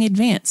hopping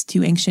advance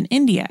to ancient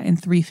India in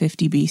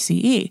 350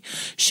 BCE,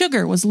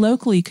 sugar was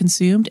locally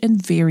consumed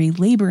and very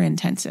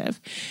labor-intensive.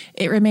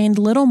 It remained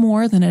little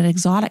more than an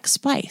exotic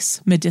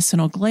spice,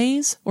 medicinal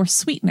glaze, or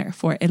sweetener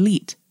for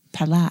elite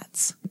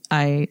palates.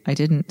 I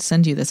didn't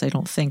send you this, I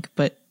don't think,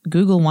 but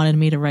Google wanted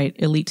me to write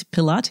elite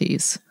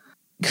Pilates.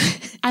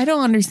 I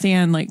don't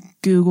understand like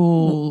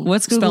Google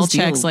what's spell Google's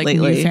checks like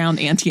lately?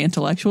 newfound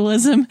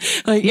anti-intellectualism.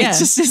 Like Yeah,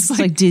 it's just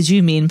like, did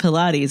you mean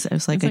Pilates? I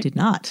was like, I did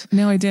not.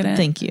 No, I didn't.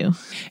 Thank you.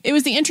 It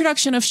was the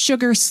introduction of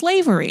sugar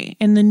slavery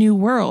in the New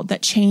World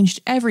that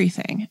changed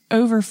everything.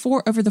 Over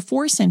the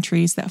 4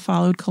 centuries that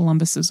followed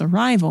Columbus's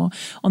arrival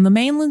on the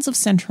mainlands of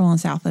Central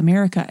and South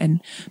America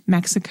and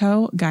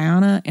Mexico,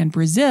 Guyana, and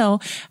Brazil,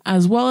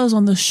 as well as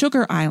on the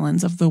sugar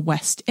islands of the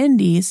West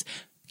Indies,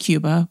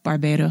 Cuba,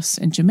 Barbados,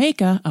 and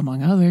Jamaica,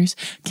 among others,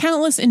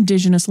 countless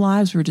indigenous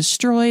lives were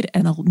destroyed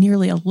and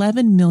nearly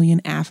 11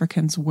 million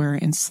Africans were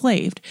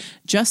enslaved,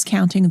 just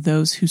counting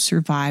those who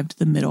survived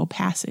the Middle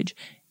Passage.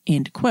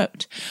 End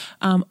quote.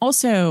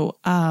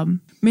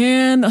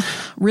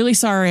 Really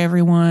sorry,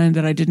 everyone,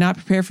 that I did not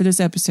prepare for this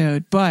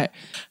episode, but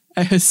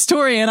a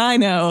historian I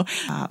know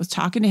was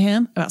talking to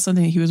him about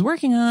something that he was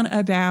working on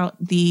about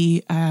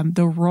the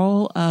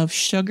role of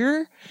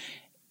sugar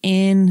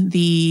in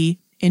the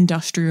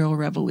Industrial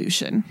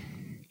Revolution.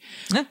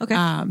 Okay.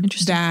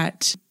 Interesting.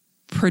 That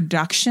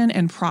production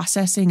and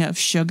processing of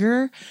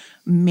sugar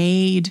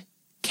made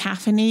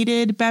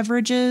caffeinated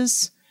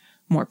beverages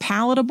more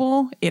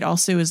palatable. It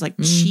also is like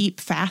cheap,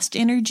 fast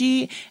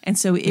energy. And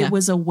so it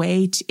was a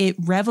way to, it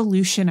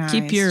revolutionized.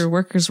 Keep your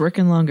workers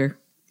working longer.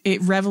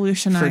 It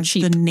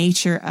revolutionized the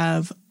nature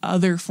of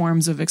other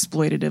forms of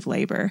exploitative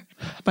labor.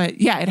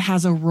 But yeah, it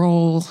has a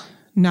role,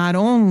 not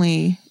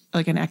only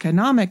like an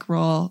economic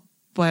role,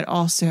 but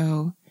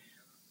also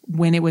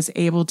when it was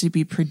able to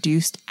be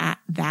produced at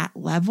that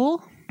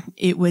level,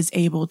 it was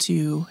able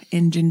to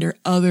engender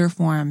other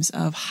forms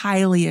of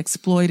highly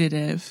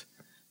exploitative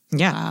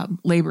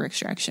labor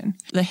extraction.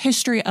 The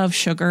history of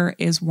sugar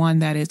is one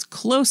that is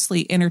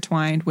closely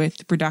intertwined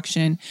with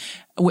production,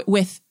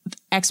 with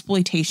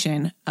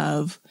exploitation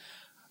of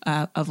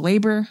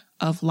labor,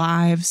 of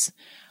lives,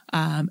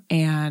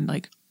 and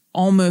like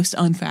almost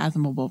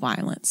unfathomable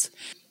violence.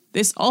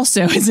 This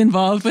also is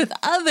involved with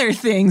other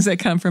things that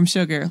come from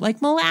sugar,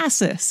 like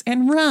molasses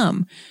and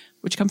rum,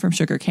 which come from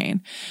sugar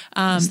cane.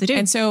 Yes, they do.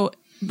 And so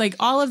like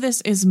all of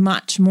this is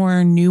much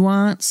more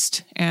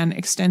nuanced and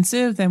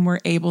extensive than we're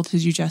able to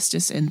do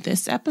justice in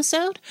this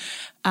episode.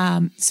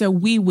 So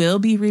we will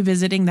be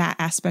revisiting that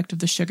aspect of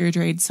the sugar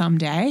trade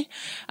someday.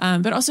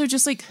 But also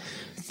just like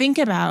think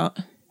about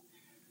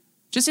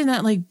just in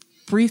that like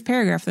brief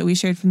paragraph that we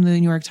shared from the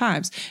New York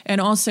Times. And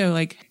also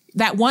like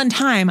that one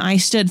time I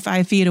stood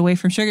 5 feet away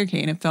from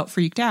sugarcane and felt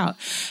freaked out,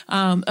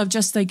 of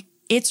just like,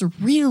 it's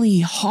really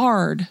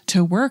hard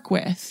to work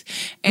with.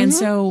 And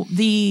so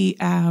the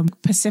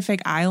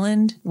Pacific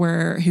Island,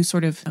 who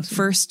sort of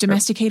first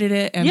domesticated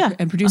it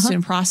and produced it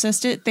and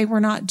processed it, they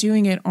were not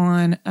doing it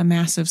on a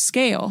massive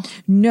scale.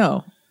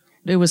 No,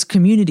 it was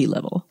community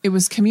level. It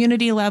was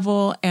community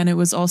level. And it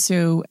was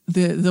also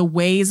the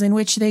ways in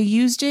which they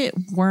used it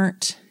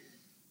weren't.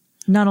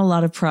 Not a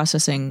lot of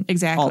processing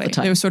all the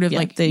time. They were sort of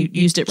like they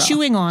used it raw.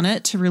 Chewing on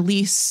it to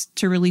release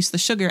the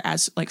sugar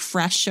as like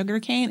fresh sugar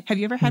cane. Have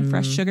you ever had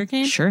fresh sugar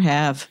cane? Sure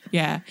have.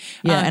 Yeah.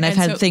 And I've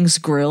had things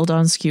grilled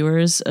on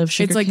skewers of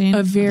sugar cane.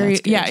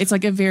 It's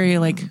like a very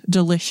like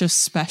delicious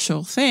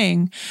special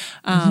thing.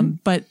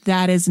 But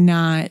that is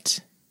not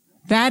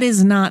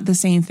the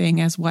same thing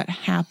as what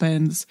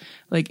happens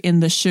like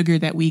in the sugar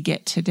that we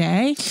get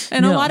today.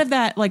 And a lot of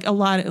that,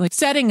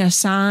 setting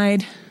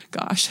aside,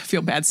 gosh, I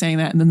feel bad saying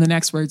that. And then the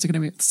next words are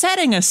going to be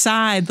setting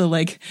aside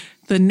the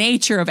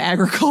nature of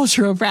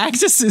agricultural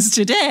practices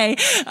today,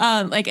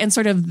 and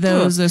sort of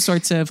those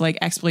sorts of like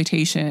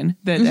exploitation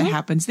that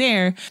happens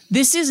there.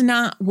 This is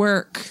not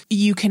work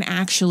you can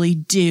actually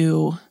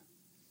do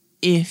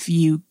if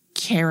you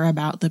care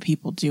about the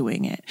people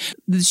doing it.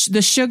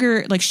 The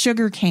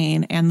sugar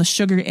cane and the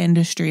sugar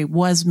industry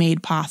was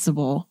made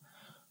possible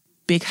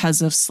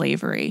because of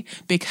slavery,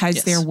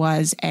 because there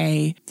was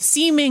a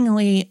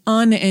seemingly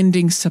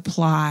unending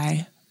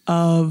supply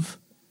of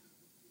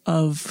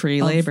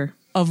free labor,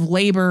 of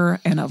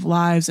labor and of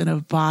lives and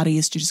of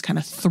bodies to just kind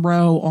of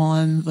throw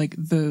on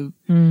to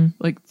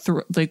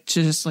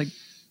just like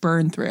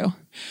burn through.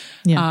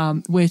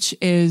 Which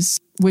is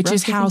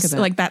how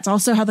that's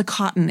also how the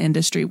cotton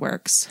industry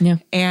works. Yeah.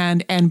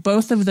 And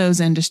both of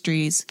those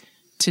industries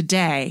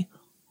today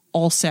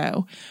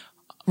also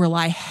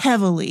rely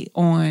heavily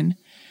on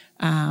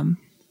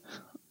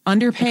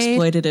underpaid,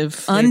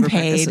 exploitative,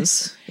 unpaid,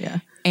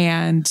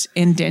 and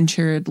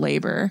indentured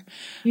labor.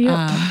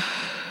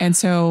 And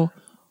so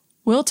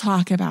we'll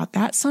talk about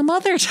that some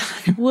other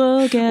time.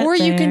 We'll get Or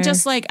there. You can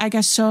just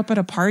show up at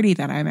a party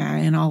that I'm at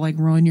and I'll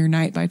ruin your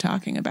night by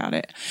talking about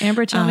it.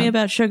 Amber, tell me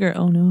about sugar.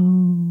 Oh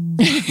no.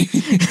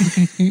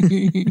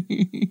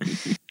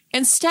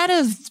 Instead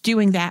of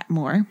doing that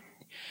more,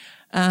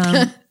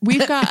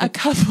 we've got a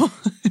couple.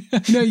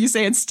 No, you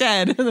say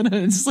instead, and then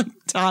I just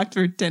talked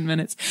for 10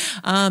 minutes.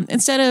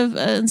 Instead,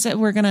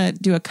 we're going to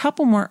do a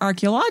couple more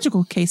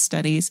archaeological case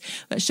studies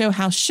that show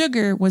how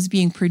sugar was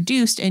being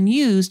produced and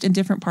used in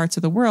different parts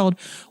of the world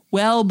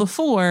well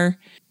before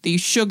the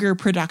sugar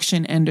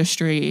production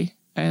industry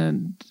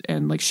and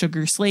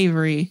sugar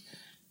slavery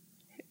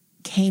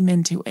came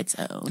into its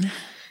own.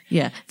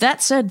 Yeah.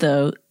 That said,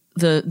 though,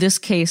 this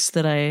case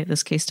study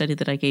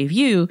that I gave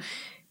you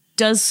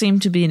does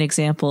seem to be an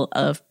example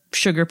of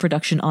sugar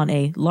production on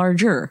a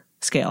larger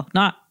scale,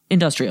 not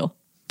industrial,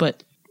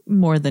 but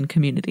more than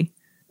community.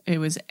 It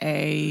was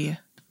a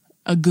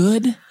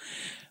good.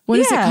 What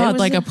is it called?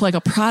 Like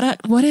a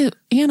product? What is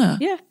Anna?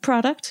 Yeah,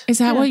 product. Is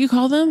that what you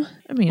call them?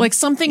 I mean, like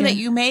something that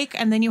you make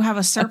and then you have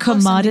a surplus. A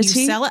commodity. And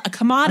you sell it. A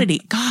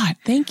commodity. God,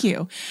 thank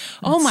you.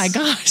 Oh my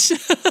gosh.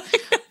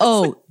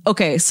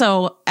 Okay.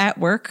 So at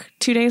work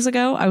 2 days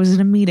ago, I was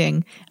in a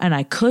meeting and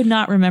I could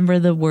not remember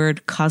the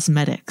word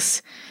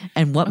cosmetics.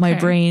 And what my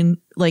brain,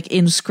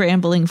 in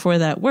scrambling for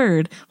that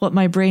word, what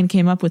my brain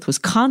came up with was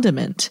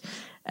condiment.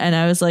 And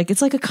I was like,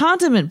 it's like a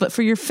condiment, but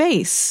for your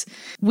face.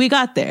 We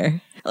got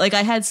there.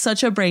 I had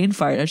such a brain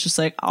fart. I was just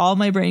all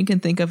my brain can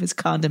think of is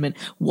condiment.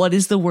 What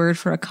is the word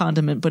for a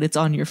condiment, but it's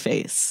on your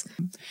face?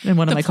 And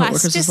one of my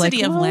coworkers was like,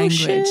 the plasticity of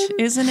language,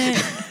 isn't it?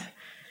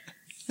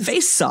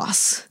 Face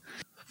sauce.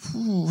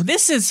 Ooh,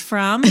 this is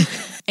from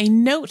a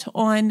note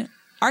on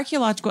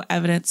archaeological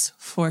evidence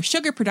for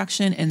sugar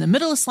production in the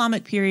Middle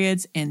Islamic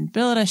periods in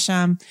Bilad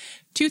Asham,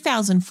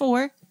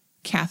 2004,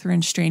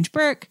 Catherine Strange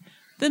Burke,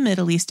 the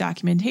Middle East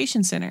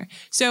Documentation Center.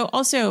 So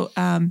also,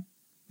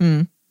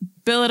 Bilad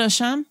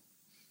Osham,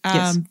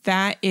 yes.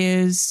 That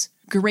is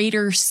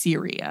Greater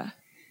Syria.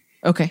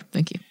 Okay,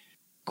 thank you.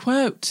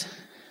 Quote,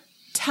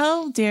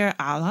 Tel Deir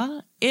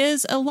Allah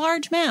is a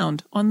large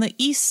mound on the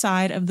east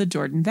side of the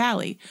Jordan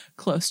Valley,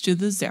 close to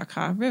the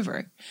Zerka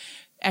River.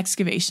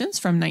 Excavations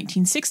from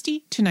 1960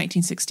 to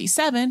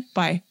 1967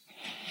 by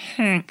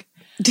Henk.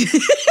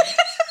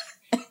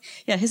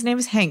 Yeah, his name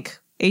is Henk.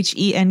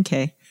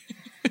 Henk.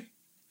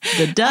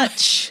 The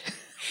Dutch.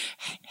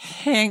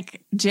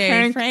 Henk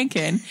J.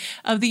 Franken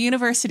of the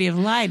University of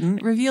Leiden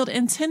revealed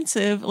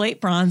intensive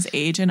late Bronze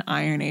Age and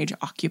Iron Age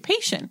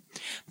occupation.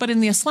 But in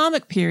the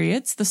Islamic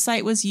periods, the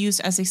site was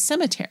used as a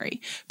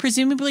cemetery,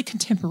 presumably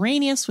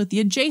contemporaneous with the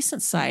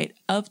adjacent site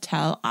of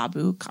Tel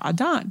Abu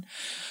Qa'dan.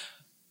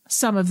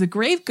 Some of the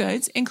grave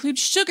goods include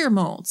sugar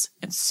molds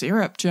and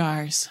syrup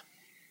jars.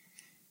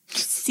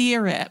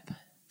 Syrup.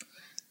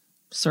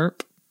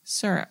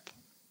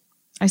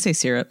 I say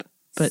syrup,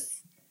 but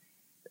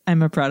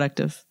I'm a product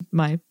of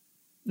my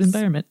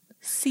environment.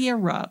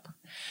 Syrup.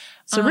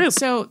 Syrup.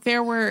 So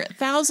there were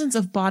thousands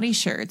of body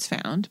shards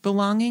found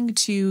belonging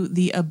to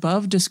the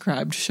above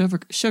described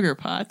sugar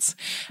pots.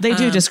 They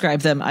do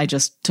describe them. I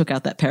just took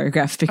out that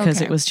paragraph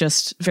because it was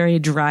just very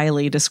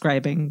dryly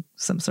describing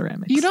some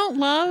ceramics. You don't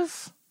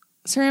love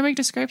ceramic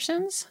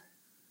descriptions?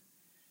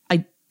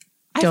 I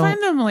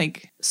find them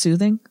like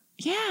soothing.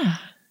 Yeah.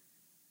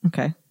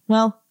 Okay.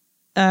 Well,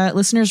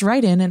 listeners,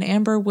 write in and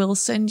Amber will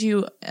send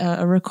you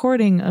a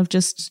recording of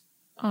just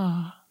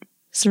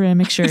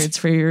ceramic shards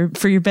for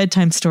your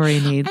bedtime story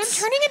needs. I'm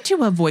turning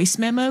into a voice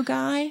memo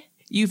guy.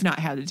 You've not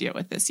had to deal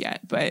with this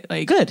yet, but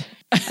like good.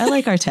 I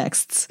like our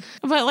texts.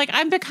 But like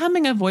I'm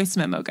becoming a voice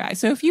memo guy.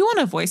 So if you want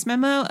a voice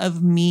memo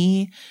of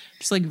me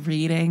just like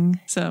reading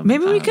some,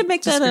 maybe we could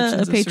make that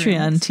a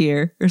Patreon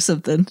tier or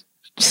something.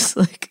 Just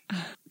like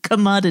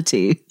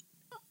commodity.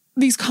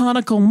 These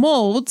conical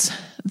molds,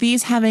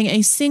 these having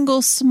a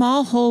single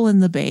small hole in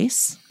the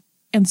base,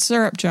 and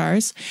syrup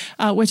jars,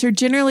 which are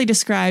generally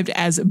described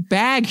as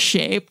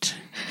bag-shaped.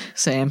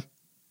 Same.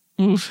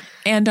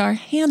 And are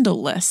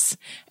handleless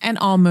and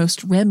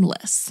almost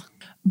rimless.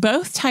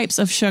 Both types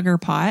of sugar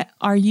pot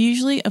are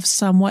usually of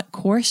somewhat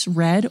coarse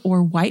red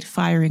or white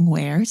firing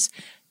wares,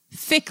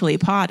 thickly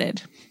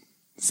potted.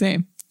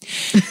 Same.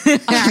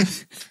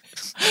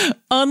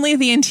 Only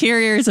the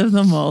interiors of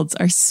the molds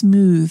are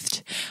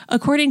smoothed.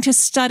 According to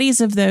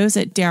studies of those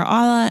at Deir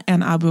Allah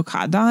and Abu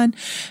Qa'dan,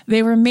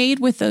 they were made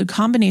with a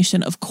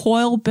combination of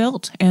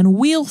coil-built and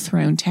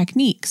wheel-thrown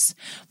techniques.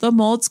 The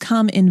molds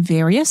come in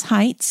various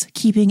heights,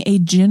 keeping a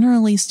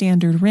generally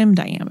standard rim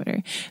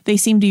diameter. They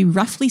seem to be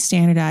roughly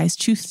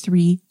standardized to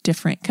 3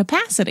 different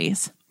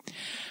capacities.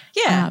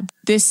 Yeah.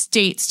 This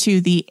dates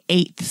to the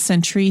 8th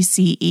century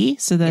CE,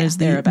 so that is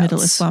the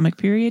Middle Islamic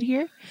period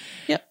here.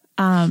 Yep.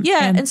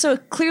 And so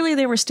clearly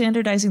they were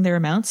standardizing their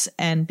amounts,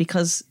 and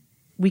because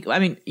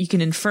you can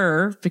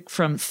infer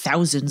from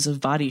thousands of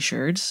body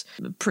shards,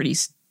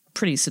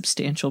 pretty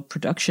substantial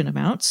production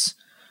amounts.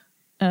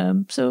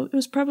 So it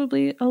was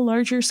probably a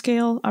larger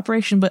scale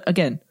operation, but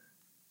again,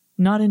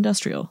 not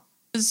industrial.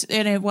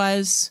 And it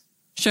was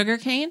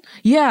sugarcane?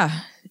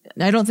 Yeah.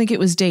 I don't think it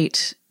was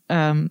date.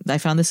 I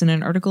found this in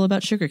an article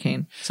about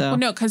sugarcane. So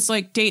no, because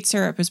like date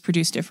syrup is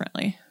produced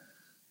differently.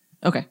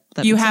 Okay.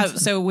 You have,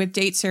 so with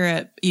date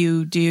syrup,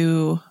 you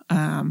do,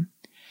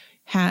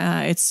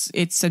 it's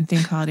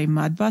something called a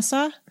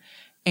madbasa.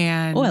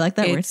 And I like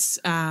that word.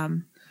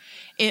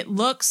 It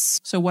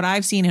looks, so what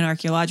I've seen in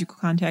archaeological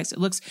context, it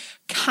looks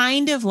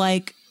kind of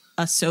like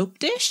a soap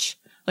dish,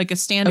 like a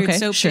standard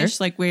soap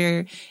dish, like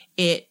where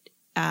it,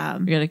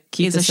 you gotta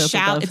keep the soap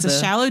above it's a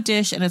shallow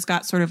dish and it's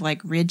got sort of like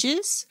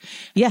ridges.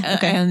 Yeah.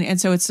 Okay. And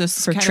so it's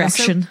just for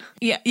traction.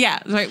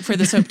 Right, for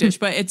the soap dish,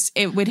 but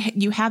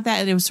you have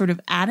that, and it was sort of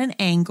at an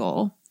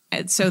angle,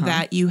 so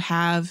that you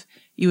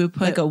would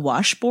put like a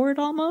washboard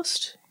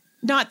almost.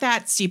 Not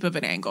that steep of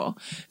an angle.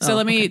 So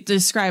let me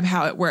describe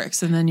how it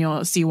works, and then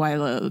you'll see why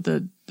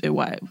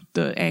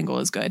the angle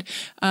is good.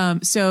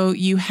 So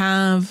you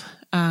have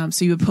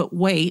so you would put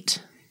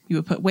weight. You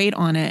would put weight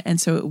on it,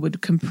 and so it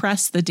would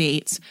compress the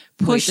dates,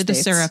 push the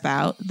syrup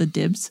out, the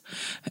dibs,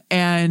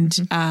 and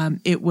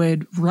it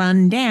would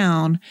run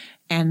down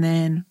and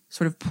then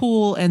sort of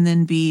pool and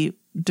then be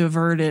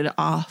diverted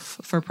off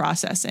for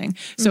processing.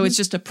 So it's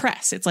just a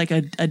press. It's like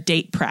a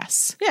date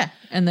press. Yeah.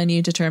 And then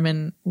you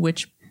determine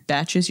which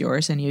batch is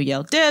yours and you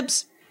yell,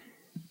 dibs.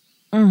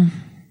 But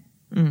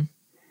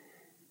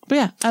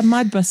yeah, a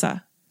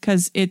madbasa,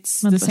 because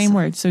it's the same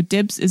word. So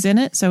dibs is in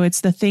it. So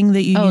it's the thing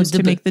that you use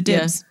to make the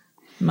dibs. Yeah.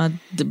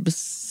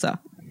 Madbasa.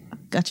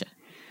 Gotcha.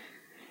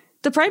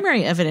 The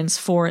primary evidence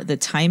for the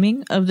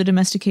timing of the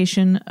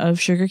domestication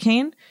of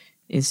sugarcane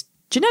is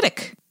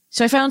genetic.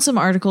 So I found some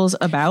articles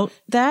about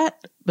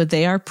that, but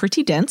they are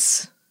pretty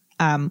dense.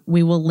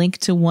 We will link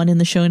to one in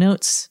the show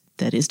notes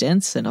that is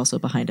dense and also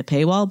behind a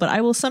paywall, but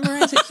I will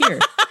summarize it here.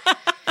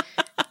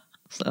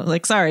 So,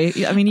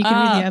 sorry. I mean, you can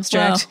read the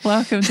abstract. Well,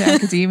 welcome to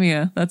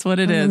academia. That's what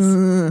it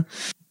is.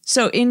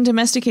 So in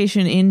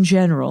domestication in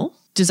general,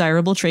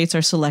 desirable traits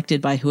are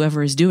selected by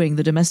whoever is doing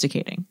the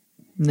domesticating.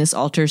 And this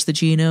alters the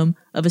genome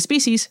of a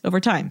species over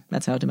time.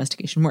 That's how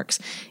domestication works.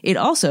 It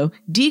also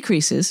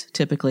decreases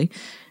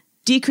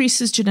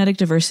genetic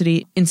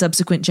diversity in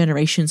subsequent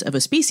generations of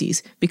a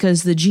species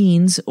because the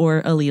genes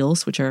or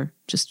alleles, which are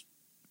just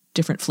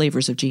different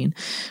flavors of gene,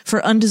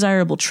 for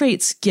undesirable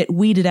traits get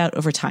weeded out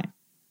over time.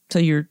 So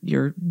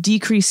you're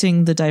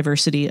decreasing the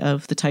diversity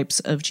of the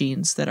types of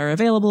genes that are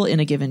available in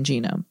a given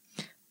genome.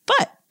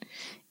 But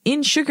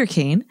in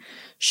sugarcane,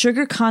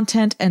 sugar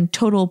content and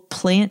total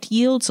plant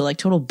yield, so like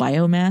total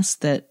biomass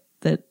that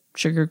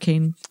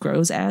sugarcane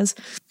grows as,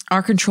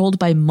 are controlled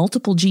by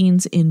multiple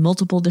genes in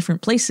multiple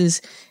different places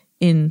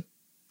in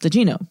the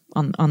genome,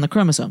 on the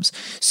chromosomes.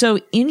 So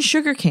in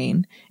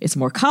sugarcane, it's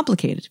more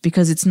complicated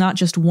because it's not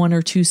just one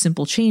or two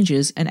simple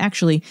changes. And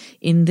actually,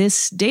 in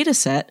this data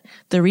set,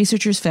 the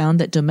researchers found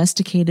that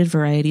domesticated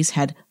varieties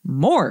had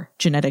more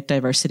genetic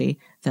diversity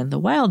than the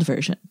wild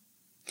version.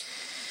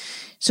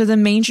 So the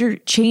major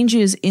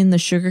changes in the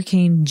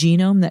sugarcane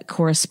genome that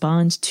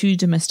correspond to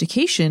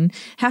domestication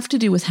have to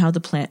do with how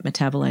the plant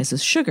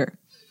metabolizes sugar.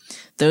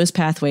 Those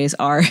pathways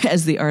are,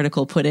 as the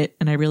article put it,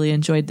 and I really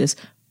enjoyed this,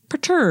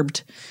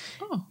 perturbed,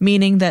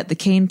 meaning that the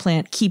cane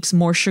plant keeps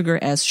more sugar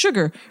as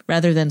sugar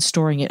rather than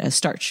storing it as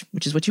starch,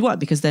 which is what you want,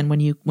 because then when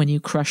you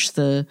crush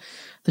the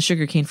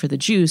sugar cane for the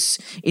juice,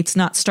 it's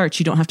not starch.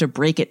 You don't have to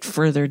break it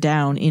further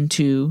down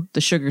into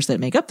the sugars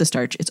that make up the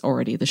starch. It's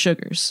already the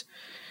sugars.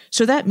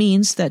 So that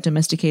means that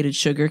domesticated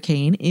sugar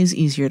cane is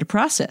easier to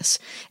process,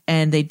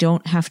 and they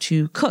don't have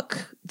to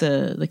cook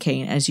the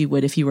cane as you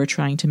would if you were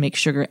trying to make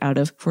sugar out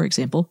of, for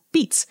example,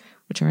 beets,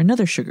 which are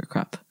another sugar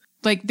crop.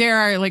 Like there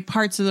are like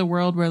parts of the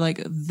world where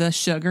like the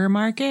sugar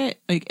market,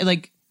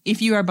 like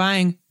if you are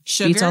buying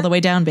sugar, beets all the way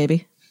down,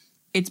 baby.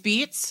 It's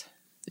beets.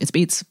 It's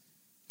beets.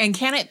 And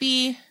can it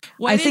be?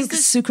 I think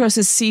sucrose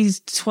is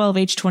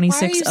C12H26O11.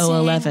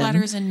 Why are you saying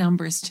letters and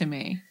numbers to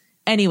me?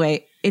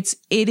 Anyway, it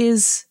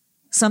is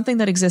something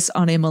that exists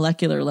on a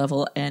molecular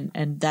level,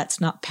 and that's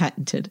not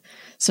patented.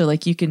 So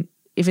like you can,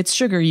 if it's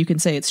sugar, you can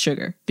say it's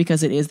sugar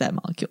because it is that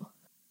molecule.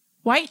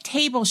 White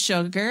table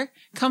sugar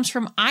comes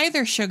from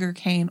either sugar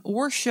cane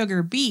or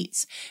sugar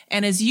beets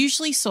and is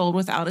usually sold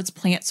without its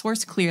plant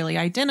source clearly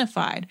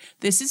identified.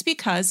 This is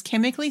because,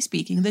 chemically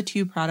speaking, the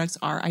two products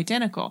are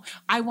identical.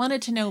 I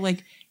wanted to know,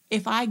 like,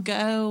 if I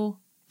go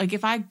to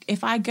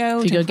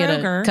Kroger, get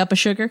a cup of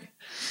sugar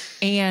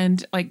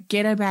and like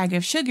get a bag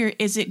of sugar,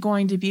 is it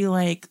going to be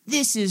like,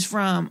 this is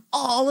from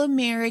All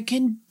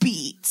American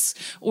Beets?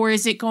 Or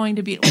is it going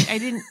to be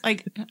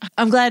like,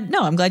 I'm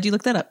glad you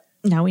looked that up.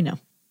 Now we know.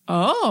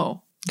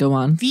 Oh, go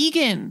on.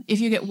 Vegan. If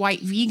you get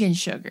white vegan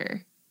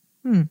sugar,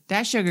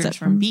 that sugar is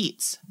from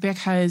beets,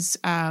 because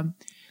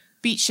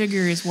beet sugar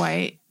is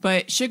white,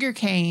 but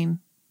sugarcane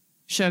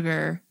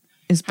sugar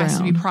is brown. Has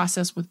to be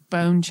processed with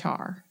bone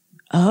char.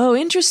 Oh,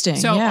 interesting.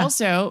 So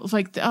also,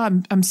 like,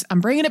 I'm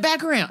bringing it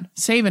back around,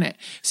 saving it.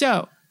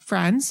 So,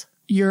 friends,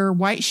 your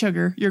white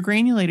sugar, your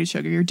granulated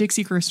sugar, your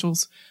Dixie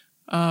Crystals,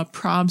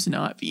 prob's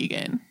not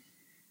vegan.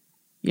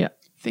 Yeah,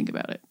 think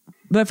about it.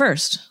 But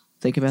first,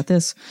 think about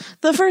this.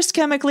 The first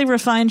chemically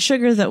refined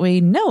sugar that we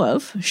know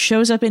of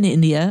shows up in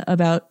India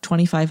about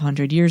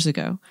 2,500 years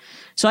ago.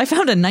 So I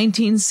found a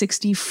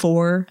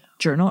 1964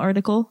 journal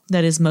article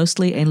that is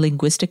mostly a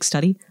linguistic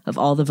study of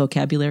all the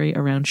vocabulary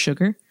around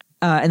sugar.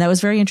 And that was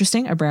very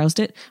interesting. I browsed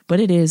it, but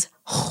it is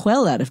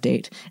well out of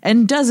date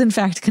and does in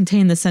fact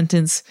contain the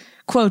sentence,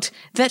 quote,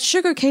 that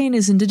sugarcane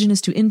is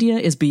indigenous to India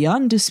is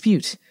beyond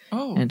dispute,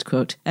 end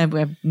quote.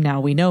 And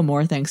now we know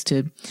more thanks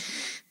to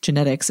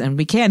genetics, and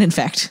we can in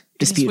fact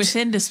dispute. It's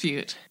within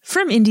dispute.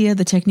 From India,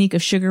 the technique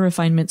of sugar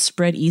refinement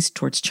spread east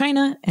towards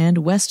China and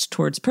west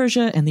towards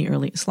Persia and the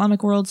early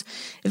Islamic worlds,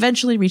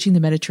 eventually reaching the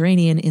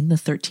Mediterranean in the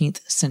 13th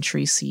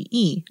century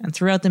CE. And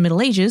throughout the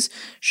Middle Ages,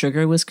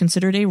 sugar was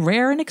considered a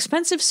rare and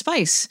expensive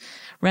spice.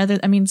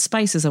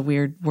 Spice is a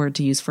weird word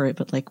to use for it,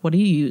 but like, what do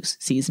you use?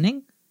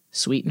 Seasoning?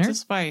 Sweetener? It's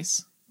a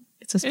spice.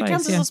 It's a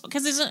spice,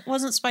 because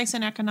wasn't spice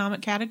an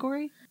economic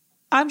category?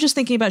 I'm just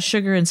thinking about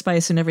sugar and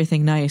spice and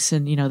everything nice,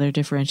 and, they're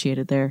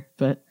differentiated there,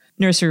 but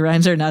nursery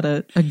rhymes are not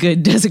a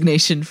good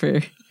designation for...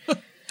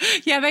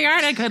 Yeah, they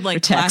aren't a good,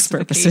 like, tax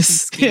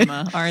purposes.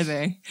 Schema, are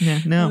they?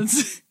 No.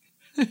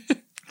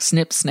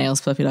 Snips,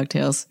 snails, puppy dog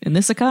tails. In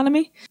this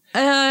economy?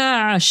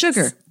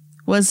 Sugar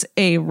was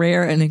a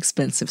rare and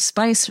expensive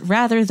spice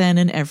rather than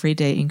an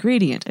everyday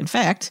ingredient. In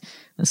fact,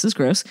 this is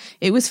gross,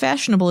 it was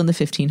fashionable in the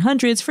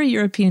 1500s for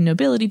European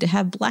nobility to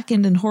have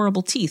blackened and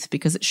horrible teeth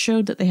because it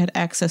showed that they had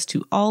access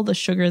to all the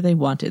sugar they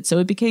wanted. So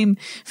it became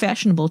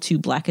fashionable to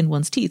blacken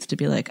one's teeth, to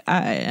be like,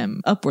 I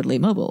am upwardly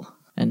mobile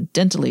and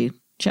dentally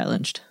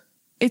challenged.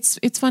 It's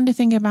fun to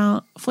think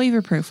about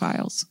flavor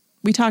profiles.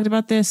 We talked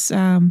about this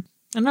on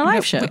our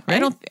live show,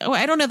 right?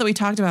 I don't know that we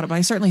talked about it, but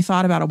I certainly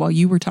thought about it while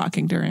you were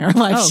talking during our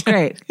live show. Oh,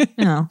 great.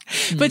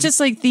 But just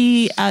like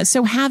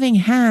so having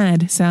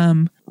had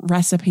some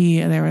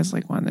recipe, there was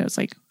like one that was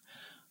like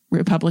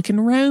Republican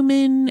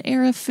Roman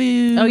era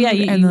food. Oh, yeah.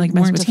 And like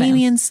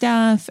Mesopotamian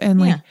stuff.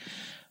 And like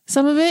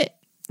some of it,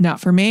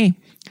 not for me.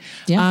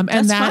 Yeah,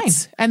 and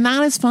that's fine. And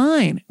that is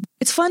fine.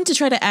 It's fun to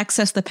try to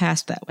access the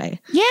past that way.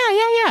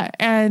 Yeah.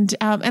 And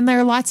there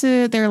are lots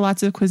of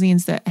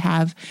cuisines that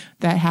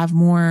have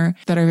more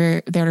that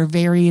are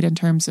varied in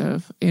terms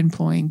of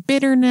employing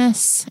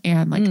bitterness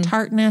and like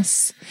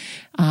tartness,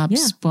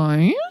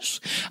 spice,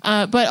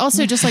 but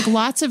also just like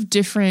lots of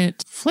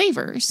different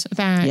flavors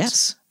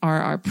that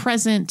are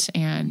present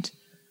and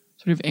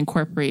sort of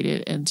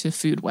incorporated into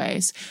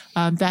foodways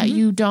that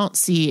you don't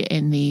see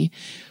in the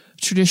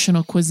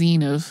traditional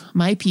cuisine of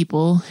my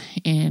people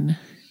in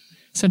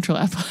Central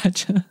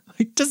Appalachia.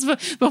 Like just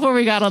before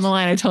we got on the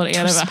line, I told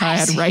Anna about how I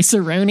had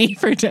rice-a-roni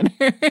for dinner.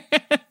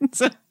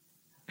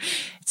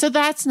 so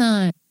that's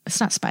not. It's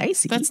not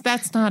spicy.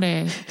 That's not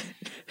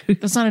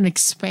an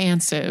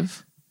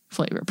expansive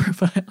flavor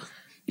profile.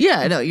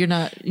 Yeah, no, you're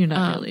not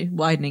really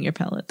widening your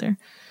palate there.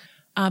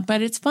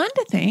 But it's fun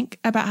to think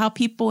about how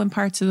people in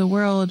parts of the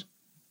world,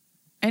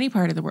 any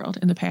part of the world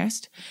in the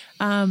past,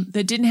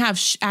 that didn't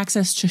have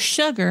access to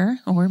sugar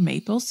or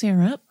maple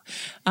syrup,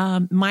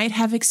 might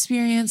have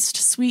experienced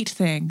sweet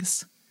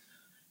things.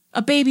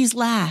 A baby's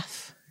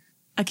laugh,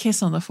 a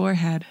kiss on the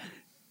forehead.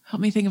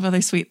 Help me think of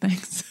other sweet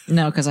things.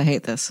 No, because I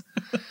hate this.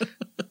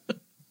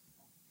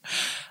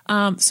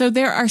 So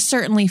there are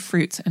certainly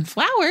fruits and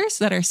flowers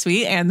that are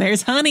sweet, and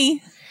there's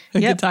honey.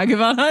 We could talk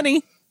about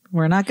honey.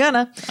 We're not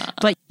gonna.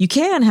 But you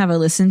can have a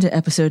listen to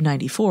episode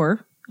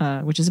 94,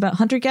 which is about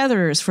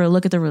hunter-gatherers, for a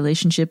look at the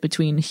relationship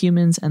between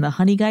humans and the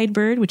honey guide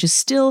bird, which is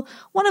still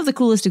one of the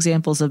coolest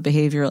examples of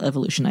behavioral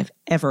evolution I've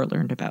ever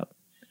learned about.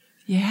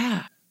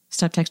 Yeah.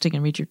 Stop texting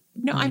and read your...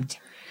 No, I'm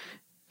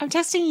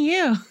texting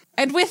you.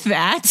 And with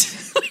that...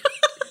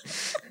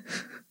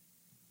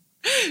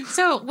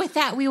 So with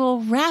that, we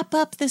will wrap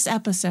up this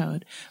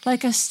episode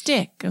like a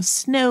stick of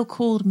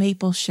snow-cooled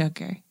maple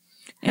sugar.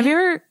 Have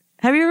you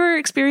ever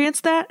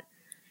experienced that?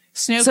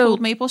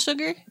 Snow-cooled maple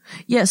sugar?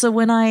 Yeah. So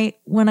when I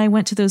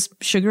went to those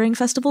sugaring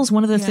festivals,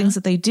 one of the things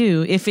that they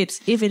do, if it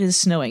is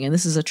snowing, and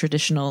this is a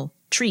traditional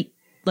treat,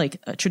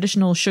 like a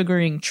traditional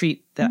sugaring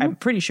treat that I'm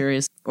pretty sure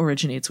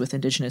originates with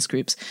indigenous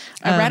groups.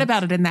 I read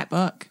about it in that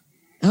book.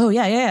 Oh,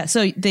 yeah.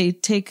 So they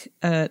take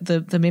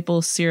the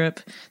maple syrup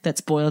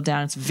that's boiled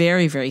down. It's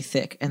very, very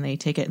thick. And they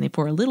take it and they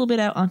pour a little bit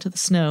out onto the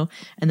snow.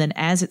 And then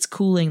as it's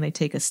cooling, they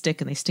take a stick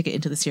and they stick it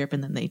into the syrup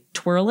and then they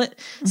twirl it.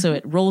 Mm-hmm. So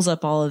it rolls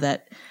up all of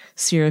that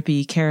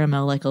syrupy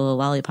caramel like a little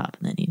lollipop.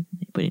 And then you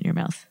put it in your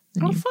mouth.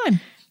 Fun.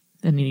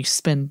 And then you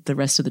spend the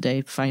rest of the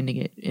day finding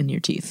it in your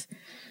teeth.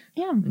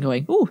 Yeah. And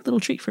going, ooh, little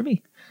treat for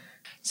me.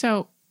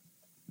 So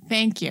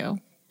thank you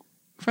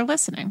for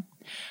listening.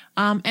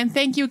 And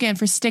thank you again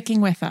for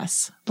sticking with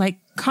us, like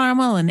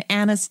caramel in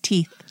Anna's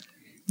teeth.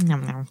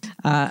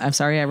 I'm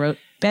sorry I wrote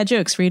bad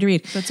jokes for you to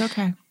read. That's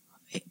okay.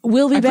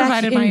 We'll be back.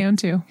 I provided my own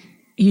too.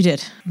 You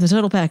did. The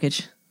total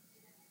package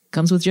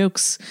comes with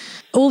jokes.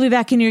 We'll be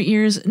back in your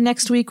ears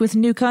next week with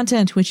new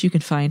content, which you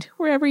can find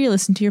wherever you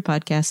listen to your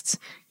podcasts.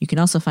 You can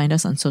also find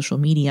us on social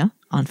media.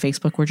 On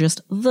Facebook, we're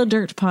just The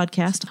Dirt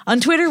Podcast.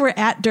 On Twitter, we're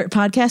at Dirt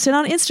Podcast. And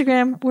on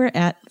Instagram, we're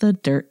at The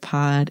Dirt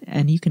Pod.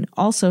 And you can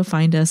also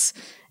find us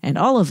and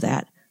all of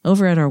that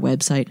over at our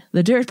website,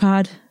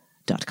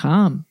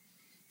 thedirtpod.com.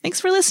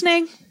 Thanks for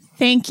listening.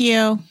 Thank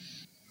you.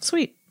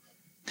 Sweet.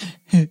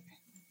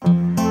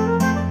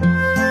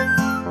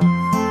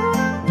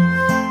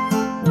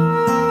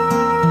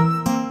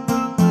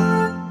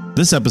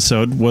 This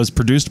episode was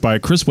produced by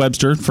Chris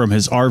Webster from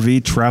his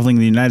RV traveling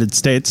the United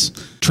States,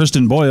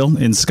 Tristan Boyle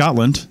in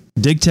Scotland,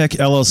 DigTech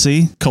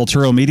LLC,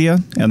 Cultural Media,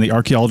 and the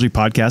Archaeology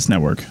Podcast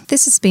Network.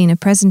 This has been a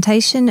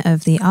presentation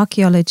of the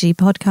Archaeology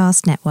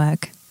Podcast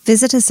Network.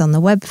 Visit us on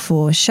the web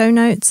for show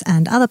notes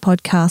and other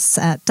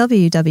podcasts at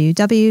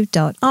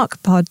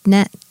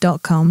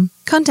www.archpodnet.com.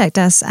 Contact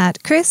us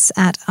at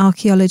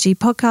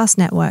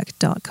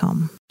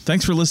chris@archaeologypodcastnetwork.com.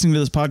 Thanks for listening to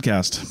this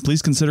podcast.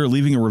 Please consider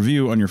leaving a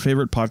review on your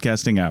favorite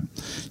podcasting app.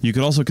 You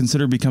could also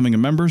consider becoming a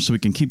member so we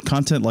can keep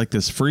content like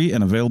this free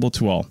and available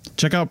to all.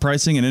 Check out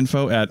pricing and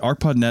info at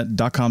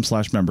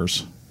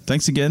archpodnet.com/members.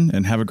 Thanks again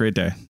and have a great day.